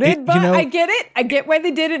included, but I get it. I get why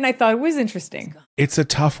they did it, and I thought it was interesting. It's a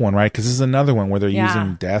tough one, right? Because this is another one where they're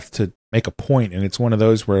using death to make a point, and it's one of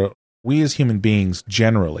those where we as human beings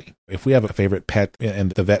generally, if we have a favorite pet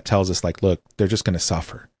and the vet tells us like, look, they're just going to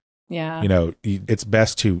suffer. Yeah. You know, it's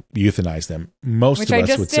best to euthanize them. Most Which of us I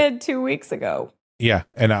just would did 2 weeks ago. Yeah,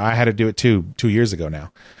 and I had to do it too 2 years ago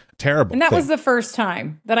now. Terrible. And that was the first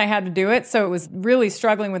time that I had to do it. So it was really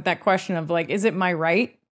struggling with that question of like, is it my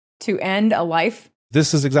right to end a life?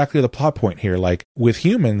 This is exactly the plot point here. Like with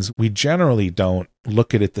humans, we generally don't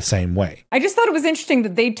look at it the same way. I just thought it was interesting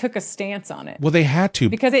that they took a stance on it. Well, they had to.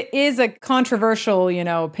 Because it is a controversial,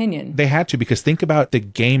 opinion. They had to, because think about the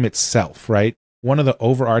game itself, right? One of the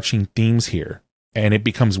overarching themes here, and it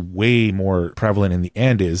becomes way more prevalent in the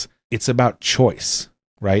end, is it's about choice,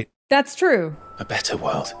 right? That's true. A better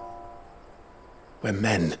world. where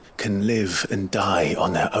men can live and die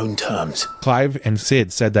on their own terms. Clive and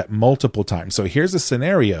Sid said that multiple times. So here's a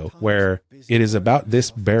scenario where it is about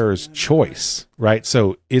this bearer's choice, right?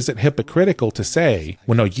 So is it hypocritical to say,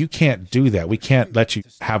 well, no, you can't do that. We can't let you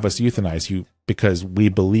have us euthanize you because we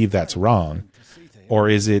believe that's wrong? Or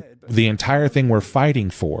is it the entire thing we're fighting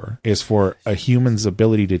for is for a human's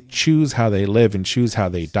ability to choose how they live and choose how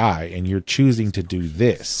they die, and you're choosing to do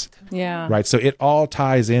this? Yeah. Right. So it all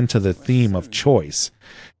ties into the theme of choice.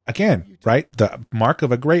 Again, right? The mark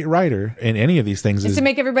of a great writer in any of these things is to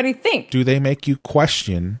make everybody think. Do they make you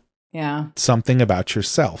question something about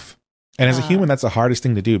yourself? And as a human, that's the hardest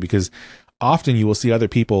thing to do, because often you will see other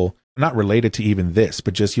people, not related to even this,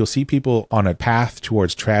 but just you'll see people on a path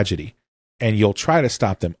towards tragedy, and you'll try to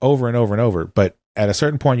stop them over and over and over. But at a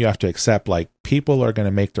certain point, you have to accept, like, people are going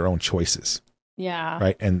to make their own choices. Yeah.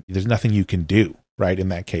 Right. And there's nothing you can do, right, in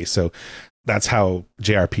that case. So that's how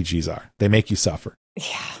JRPGs are. They make you suffer.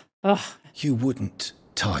 Yeah. Ugh. You wouldn't,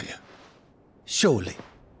 Ty. Surely.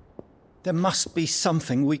 There must be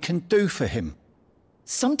something we can do for him.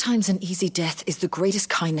 Sometimes an easy death is the greatest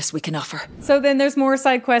kindness we can offer. So then there's more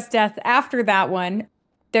side quest death after that one.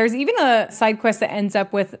 There's even a side quest that ends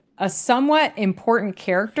up with a somewhat important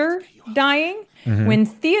character dying. Mm-hmm. When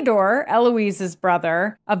Theodore, Eloise's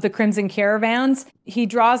brother of the Crimson Caravans, he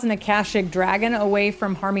draws an Akashic dragon away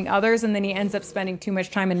from harming others, and then he ends up spending too much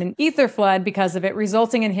time in an ether flood because of it,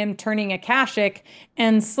 resulting in him turning Akashic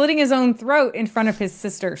and slitting his own throat in front of his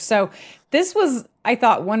sister. So this was, I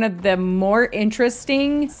thought, one of the more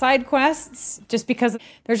interesting side quests, just because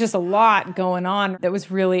there's just a lot going on that was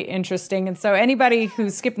really interesting. And so anybody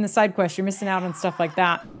who's skipping the side quest, you're missing out on stuff like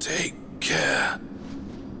that. Take care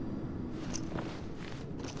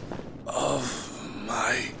of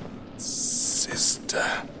my sister.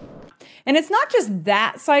 And it's not just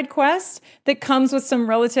that side quest that comes with some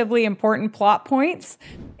relatively important plot points.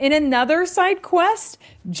 In another side quest,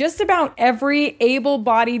 just about every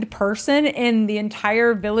able-bodied person in the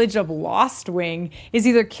entire village of Lost Wing is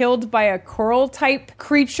either killed by a coral-type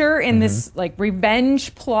creature in this like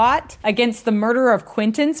revenge plot against the murder of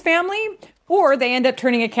Quentin's family, or they end up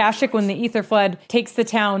turning Akashic when the ether flood takes the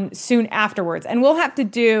town soon afterwards. And we'll have to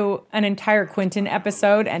do an entire Quentin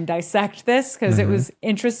episode and dissect this because it was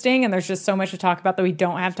interesting and there's just so much to talk about that we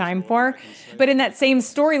don't have time for. But in that same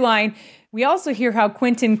storyline, we also hear how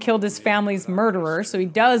Quentin killed his family's murderer, so he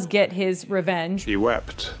does get his revenge. He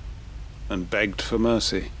wept and begged for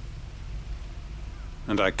mercy,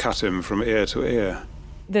 and I cut him from ear to ear.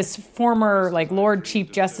 This former, like, Lord Chief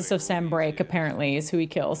Justice of Sambrake, apparently, is who he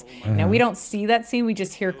kills. Now, we don't see that scene. We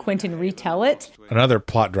just hear Quentin retell it. Another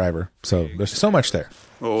plot driver. So there's so much there.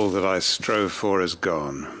 All that I strove for is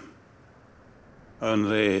gone.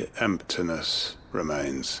 Only emptiness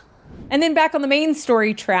remains. And then back on the main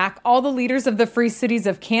story track, all the leaders of the free cities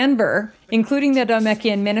of Canberra, including the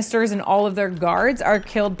Dhalmekian ministers and all of their guards, are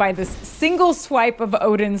killed by this single swipe of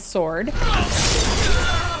Odin's sword.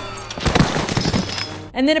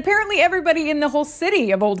 And then apparently everybody in the whole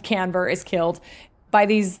city of Old Canberra is killed by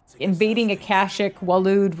these invading Akashic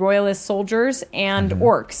Waloed royalist soldiers and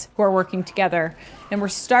orcs who are working together. And we're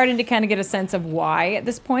starting to kind of get a sense of why at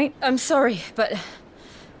this point. I'm sorry, but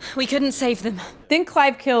we couldn't save them. Then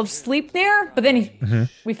Clive killed Sleipnir, but then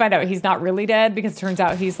we find out he's not really dead because it turns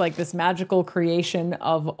out he's like this magical creation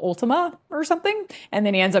of Ultima or something. And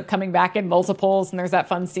then he ends up coming back in multiples, and there's that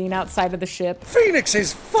fun scene outside of the ship.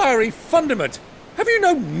 Phoenix's fiery fundament! Have you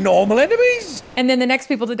no normal enemies? And then the next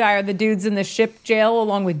people to die are the dudes in the ship jail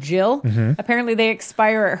along with Jill. Apparently they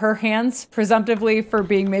expire at her hands, presumptively for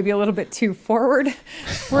being maybe a little bit too forward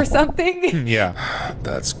or something. Yeah.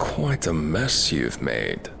 That's quite a mess you've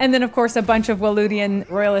made. And then, of course, a bunch of Waludian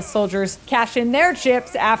royalist soldiers cash in their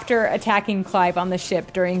chips after attacking Clive on the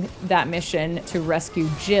ship during that mission to rescue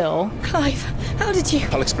Jill. Clive, how did you?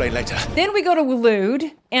 I'll explain later. Then we go to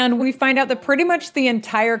Walud, and we find out that pretty much the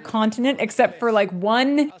entire continent, except for like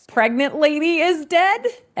one pregnant lady, is dead.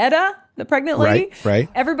 Edda, the pregnant lady. Right.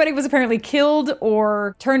 Everybody was apparently killed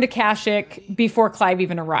or turned Akashic before Clive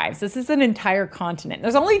even arrives. This is an entire continent.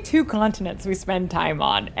 There's only 2 continents we spend time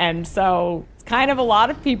on, and so it's kind of a lot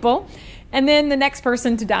of people. And then the next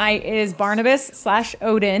person to die is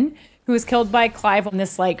Barnabas/Odin, who was killed by Clive on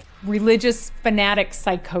this like religious fanatic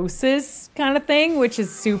psychosis kind of thing, which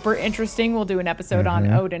is super interesting. We'll do an episode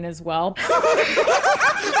on Odin as well.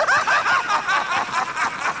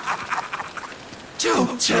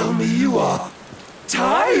 Don't tell me you are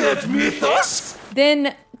tired, Mythos!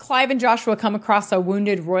 Then Clive and Joshua come across a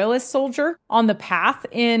wounded royalist soldier on the path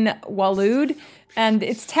in Waloed. And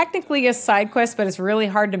it's technically a side quest, but it's really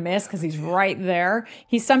hard to miss because he's right there.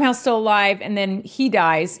 He's somehow still alive, and then he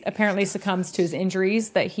dies, apparently succumbs to his injuries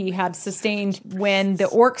that he had sustained when the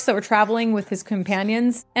orcs that were traveling with his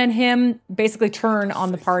companions and him basically turn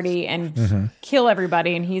on the party and kill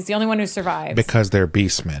everybody, and he's the only one who survives. Because they're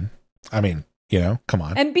beastmen. I mean, come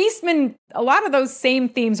on. And beastmen, a lot of those same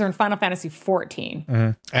themes are in Final Fantasy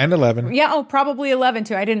 14. And 11. Yeah, probably 11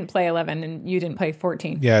 too. I didn't play 11 and you didn't play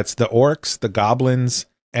 14. Yeah, it's the orcs, the goblins,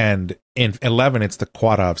 and in 11, it's the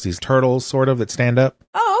Quadovs, these turtles sort of that stand up.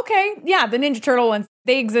 Oh, okay. Yeah, the Ninja Turtle ones,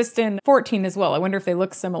 they exist in 14 as well. I wonder if they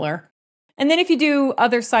look similar. And then if you do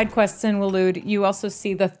other side quests in Waloed, you also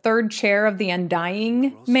see the third chair of the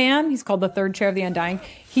Undying man. He's called the third chair of the Undying.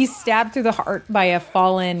 He's stabbed through the heart by a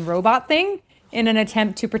fallen robot thing in an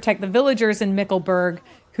attempt to protect the villagers in Mickelberg,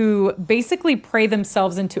 who basically pray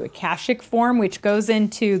themselves into Akashic form, which goes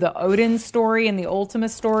into the Odin story and the Ultima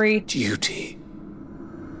story. Duty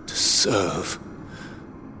to serve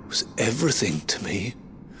was everything to me,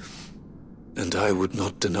 and I would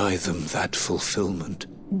not deny them that fulfillment.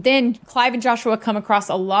 Then Clive and Joshua come across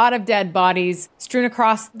a lot of dead bodies strewn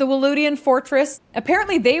across the Walodian fortress.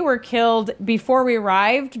 Apparently they were killed before we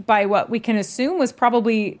arrived by what we can assume was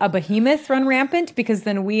probably a behemoth run rampant, because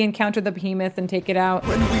then we encounter the behemoth and take it out.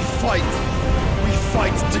 When we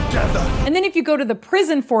fight together. And then if you go to the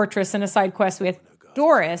prison fortress in a side quest with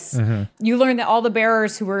Doris, you learn that all the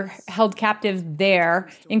bearers who were held captive there,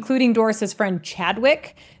 including Doris's friend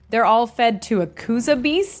Chadwick, they're all fed to a Kuza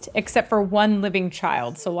beast, except for one living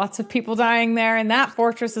child. So lots of people dying there in that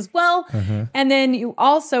fortress as well. And then you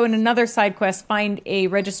also, in another side quest, find a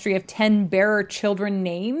registry of 10 bearer children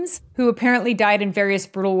names who apparently died in various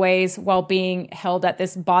brutal ways while being held at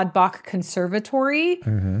this Bodbach conservatory.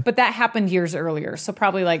 But that happened years earlier, so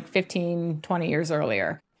probably like 15, 20 years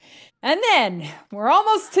earlier. And then we're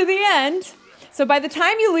almost to the end. So by the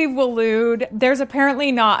time you leave Waloed, there's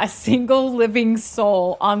apparently not a single living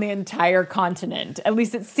soul on the entire continent. At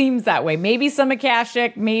least it seems that way. Maybe some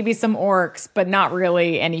Akashic, maybe some orcs, but not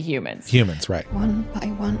really any humans. Humans, right. One by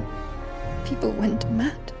one, people went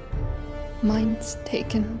mad. Minds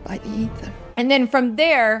taken by the ether. And then from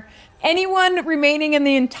there, anyone remaining in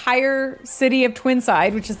the entire city of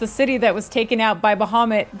Twinside, which is the city that was taken out by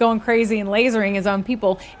Bahamut going crazy and lasering his own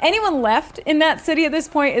people, anyone left in that city at this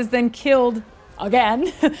point is then killed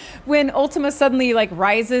again when Ultima suddenly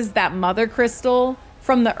rises that mother crystal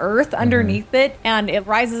from the earth underneath it, and it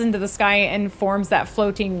rises into the sky and forms that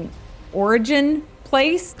floating origin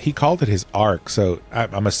place. He called it his ark, so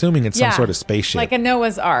I'm assuming it's some sort of spaceship. Like a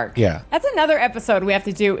Noah's Ark. Yeah. That's another episode we have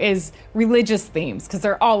to do, is religious themes, because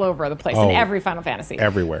they're all over the place in every Final Fantasy.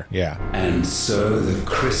 Everywhere, yeah. And so the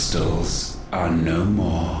crystals are no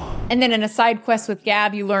more. And then in a side quest with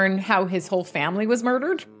Gab, you learn how his whole family was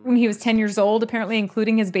murdered when he was 10 years old, apparently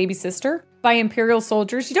including his baby sister, by Imperial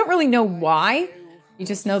soldiers. You don't really know why. You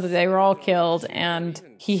just know that they were all killed, and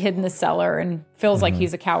he hid in the cellar and feels like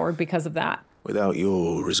he's a coward because of that. Without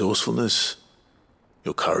your resourcefulness,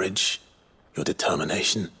 your courage, your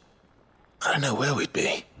determination, I don't know where we'd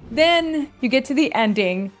be. Then you get to the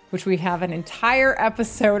ending, which we have an entire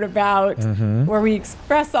episode about, where we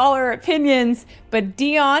express all our opinions. But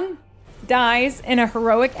Dion dies in a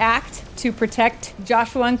heroic act to protect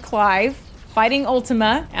Joshua and Clive, fighting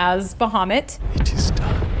Ultima as Bahamut. It is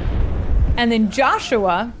done. And then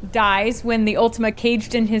Joshua dies when the Ultima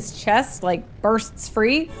caged in his chest, bursts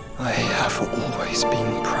free. I have always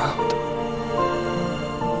been proud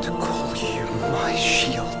to call you my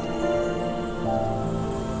shield.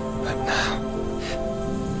 But now,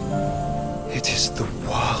 it is the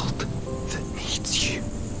world that needs you.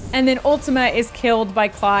 And then Ultima is killed by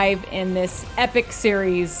Clive in this epic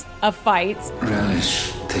series of fights.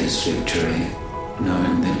 Relish this victory,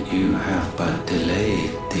 knowing that you have but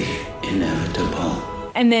delayed the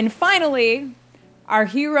inevitable. And then finally, our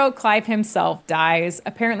hero Clive himself dies,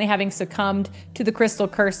 apparently having succumbed to the crystal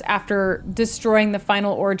curse after destroying the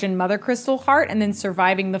final origin mother crystal heart and then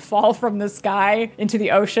surviving the fall from the sky into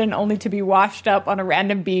the ocean, only to be washed up on a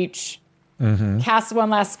random beach, cast one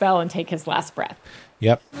last spell, and take his last breath.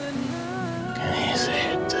 Yep.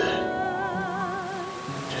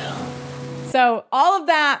 So all of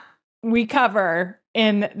that we cover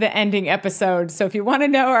in the ending episode. So if you want to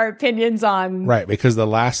know our opinions on... Right, because the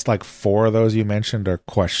last 4 of those you mentioned are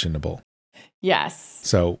questionable. Yes.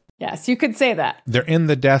 So... Yes, you could say that. They're in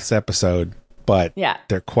the deaths episode, but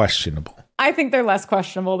they're questionable. I I think they're less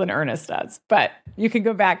questionable than Ernest does. But you can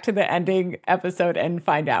go back to the ending episode and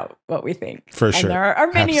find out what we think. For sure. And there are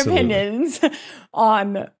many Absolutely. opinions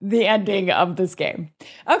on the ending of this game.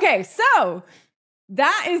 Okay, so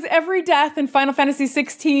that is every death in Final Fantasy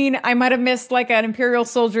 16. I might have missed like an Imperial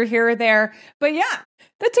soldier here or there. But yeah,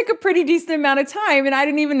 that took a pretty decent amount of time. And I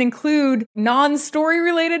didn't even include non-story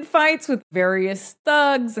related fights with various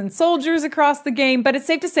thugs and soldiers across the game. But it's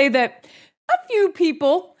safe to say that a few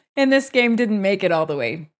people in this game didn't make it all the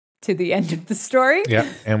way to the end of the story.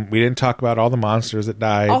 Yeah, and we didn't talk about all the monsters that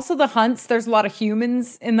died. Also the hunts. There's a lot of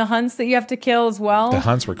humans in the hunts that you have to kill as well. The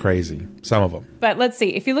hunts were crazy, some of them. But let's see.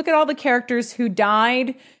 If you look at all the characters who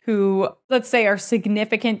died, who, let's say, are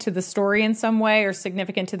significant to the story in some way or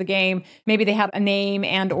significant to the game, maybe they have a name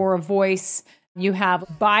and or a voice. You have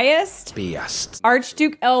Biased,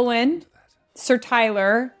 Archduke Elwyn, Sir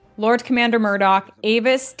Tyler, Lord Commander Murdoch,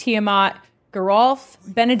 Avis, Tiamat, Geralf,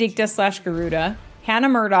 Benedicta/Garuda, Hannah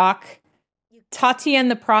Murdoch, Tatian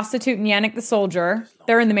the prostitute, and Yannick the soldier.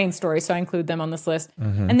 They're in the main story, so I include them on this list.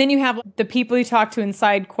 Mm-hmm. And then you have the people you talk to in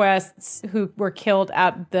side quests who were killed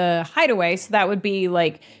at the hideaway. So that would be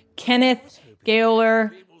like Kenneth,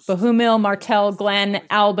 Gaoler, Bohumil, Martel, Glenn,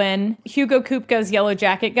 Albin, Hugo Kupka's Yellow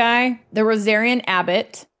Jacket guy, the Rosarian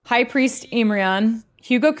Abbot, High Priest Imrian,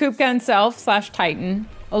 Hugo Kupka himself /Titan,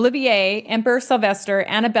 Olivier, Emperor Sylvester,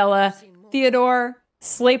 Annabella, Theodore,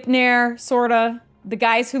 Sleipnir, sorta, the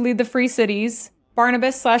guys who lead the Free Cities,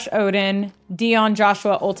 Barnabas/Odin, Dion,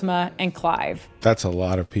 Joshua, Ultima, and Clive. That's a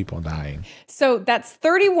lot of people dying. So that's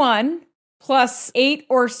 31 plus 8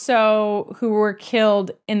 or so who were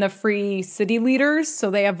killed in the Free City leaders. So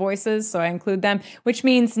they have voices, so I include them, which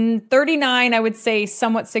means 39, I would say,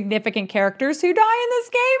 somewhat significant characters who die in this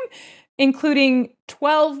game, including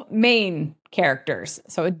 12 main characters.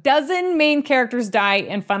 So a dozen main characters die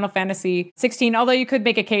in Final Fantasy 16, although you could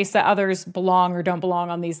make a case that others belong or don't belong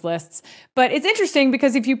on these lists. But it's interesting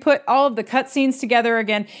because if you put all of the cutscenes together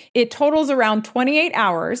again, it totals around 28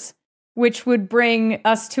 hours, which would bring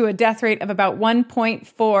us to a death rate of about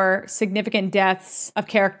 1.4 significant deaths of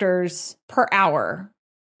characters per hour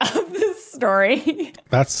of this story.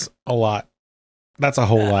 That's a lot. That's a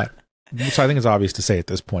whole lot. So I think it's obvious to say at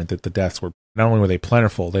this point that the deaths were, not only were they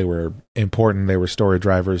plentiful, they were important, they were story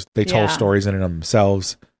drivers, they told stories in and of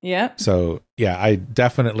themselves. Yeah. So yeah, I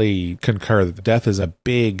definitely concur that death is a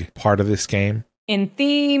big part of this game. In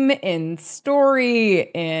theme, in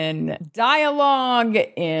story, in dialogue,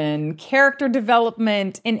 in character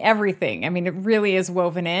development, in everything. I mean, it really is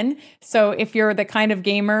woven in. So if you're the kind of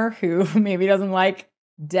gamer who maybe doesn't like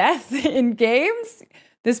death in games,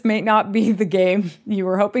 this may not be the game you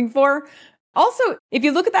were hoping for. Also, if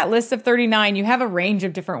you look at that list of 39, you have a range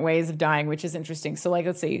of different ways of dying, which is interesting. So like,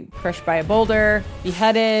 let's see, crushed by a boulder,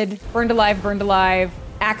 beheaded, burned alive,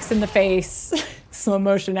 axe in the face, slow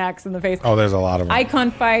motion axe in the face. Oh, there's a lot of them.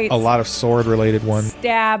 Icon fights. A lot of sword related ones.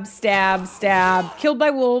 Stab. Killed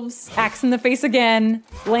by wolves, axe in the face again,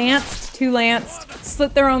 two lanced,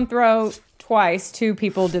 slit their own throat. Twice, 2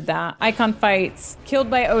 people did that. Icon fights, killed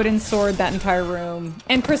by Odin's sword, that entire room,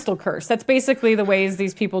 and Crystal Curse. That's basically the ways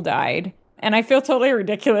these people died. And I feel totally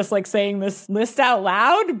ridiculous like saying this list out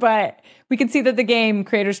loud, but we can see that the game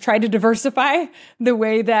creators tried to diversify the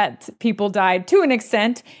way that people died to an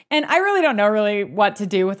extent. And I really don't know what to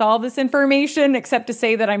do with all this information, except to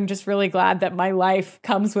say that I'm just really glad that my life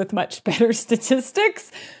comes with much better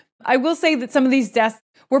statistics. I will say that some of these deaths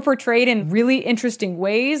were portrayed in really interesting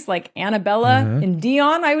ways, like Annabella and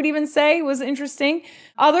Dion, I would even say, was interesting.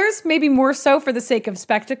 Others, maybe more so for the sake of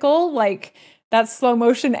spectacle, like that slow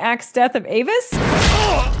motion axe death of Avis.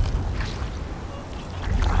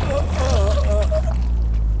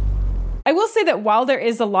 I will say that while there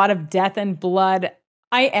is a lot of death and blood,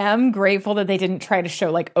 I am grateful that they didn't try to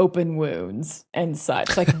show like open wounds and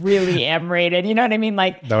such, like really M-rated. You know what I mean?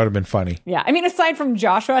 Like that would have been funny. Yeah. I mean, aside from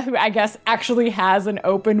Joshua, who I guess actually has an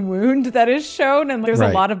open wound that is shown, and there's a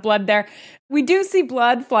lot of blood there. We do see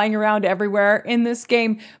blood flying around everywhere in this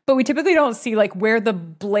game, but we typically don't see like where the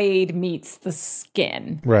blade meets the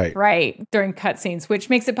skin. Right. During cutscenes, which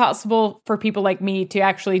makes it possible for people like me to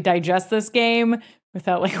actually digest this game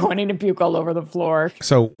without like wanting to puke all over the floor.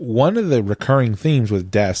 So one of the recurring themes with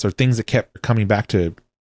deaths, or things that kept coming back to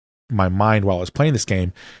my mind while I was playing this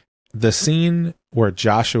game, the scene where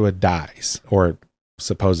Joshua dies, or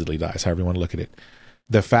supposedly dies, however you want to look at it.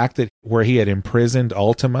 The fact that where he had imprisoned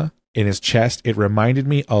Ultima in his chest, it reminded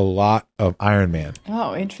me a lot of Iron Man.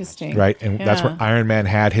 Oh, interesting. Right? And that's where Iron Man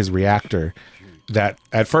had his reactor that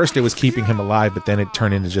at first it was keeping him alive, but then it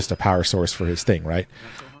turned into just a power source for his thing, right?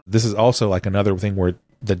 This is also like another thing where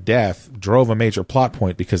the death drove a major plot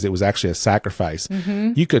point because it was actually a sacrifice.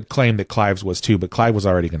 You could claim that Clive's was too, but Clive was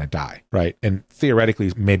already going to die, right? And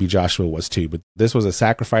theoretically, maybe Joshua was too, but this was a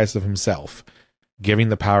sacrifice of himself, giving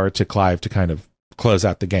the power to Clive to kind of close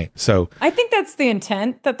out the game. So I think that's the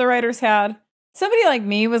intent that the writers had. Somebody like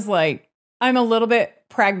me was like, I'm a little bit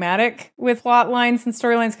pragmatic with plot lines and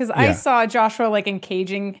storylines because I saw Joshua like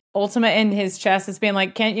encaging Ultima in his chest as being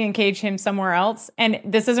like, can't you encage him somewhere else? And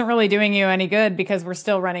this isn't really doing you any good because we're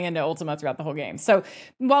still running into Ultima throughout the whole game. So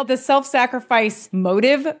while the self-sacrifice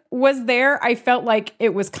motive was there, I felt like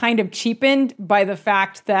it was kind of cheapened by the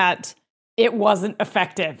fact that it wasn't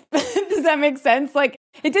effective. Does that make sense? Like,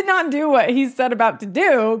 it did not do what he set about to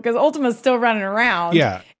do because Ultima's still running around.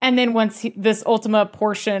 Yeah. And then once this Ultima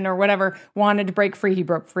portion or whatever wanted to break free, he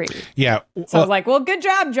broke free. Yeah. So I was like, well, good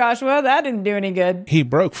job, Joshua. That didn't do any good. He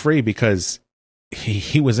broke free because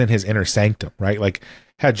he was in his inner sanctum, right? Like,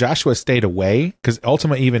 had Joshua stayed away, because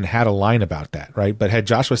Ultima even had a line about that, right? But had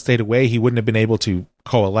Joshua stayed away, he wouldn't have been able to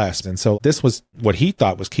coalesce. And so this was what he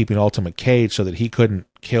thought was keeping Ultima caged so that he couldn't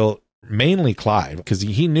kill mainly Clive, because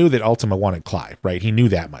he knew that Ultima wanted Clive, right? He knew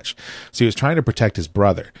that much. So he was trying to protect his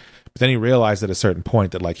brother. But then he realized at a certain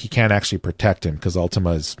point that, like, he can't actually protect him because Ultima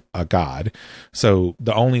is a god. So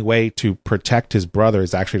the only way to protect his brother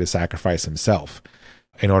is actually to sacrifice himself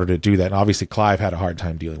in order to do that. And obviously Clive had a hard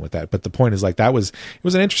time dealing with that. But the point is, like, it was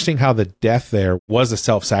an interesting how the death there was a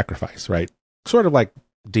self-sacrifice, right? Sort of like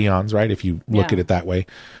Dion's, right? If you look at it that way.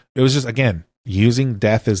 It was just, again, using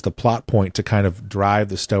death as the plot point to kind of drive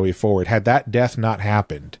the story forward. Had that death not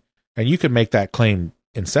happened, and you could make that claim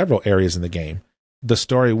in several areas in the game, the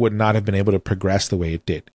story would not have been able to progress the way it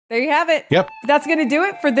did. There you have it. Yep. That's going to do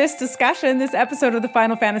it for this discussion, this episode of the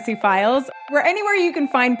Final Fantasy Files. We're anywhere you can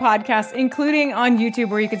find podcasts, including on YouTube,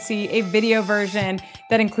 where you can see a video version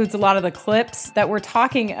that includes a lot of the clips that we're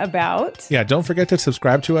talking about. Yeah, don't forget to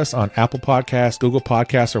subscribe to us on Apple Podcasts, Google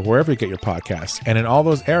Podcasts, or wherever you get your podcasts. And in all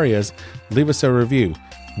those areas, leave us a review.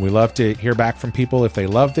 We love to hear back from people if they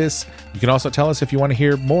love this. You can also tell us if you want to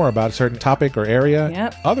hear more about a certain topic or area.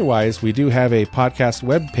 Yep. Otherwise, we do have a podcast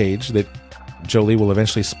webpage that Jolie will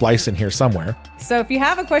eventually splice in here somewhere. So if you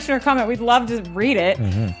have a question or comment, we'd love to read it.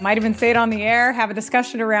 Might even say it on the air, have a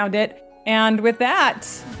discussion around it. And with that,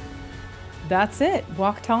 that's it.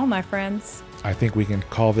 Walk tall, my friends. I think we can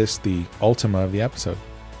call this the Ultima of the episode.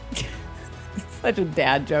 It's such a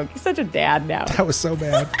dad joke. You're such a dad now. That was so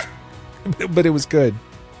bad. But it was good.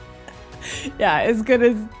 Yeah, as good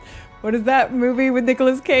as, what is that movie with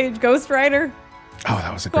Nicolas Cage, Ghost Rider? Oh,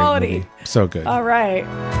 that was a Quality. great movie. So good. All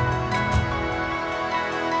right.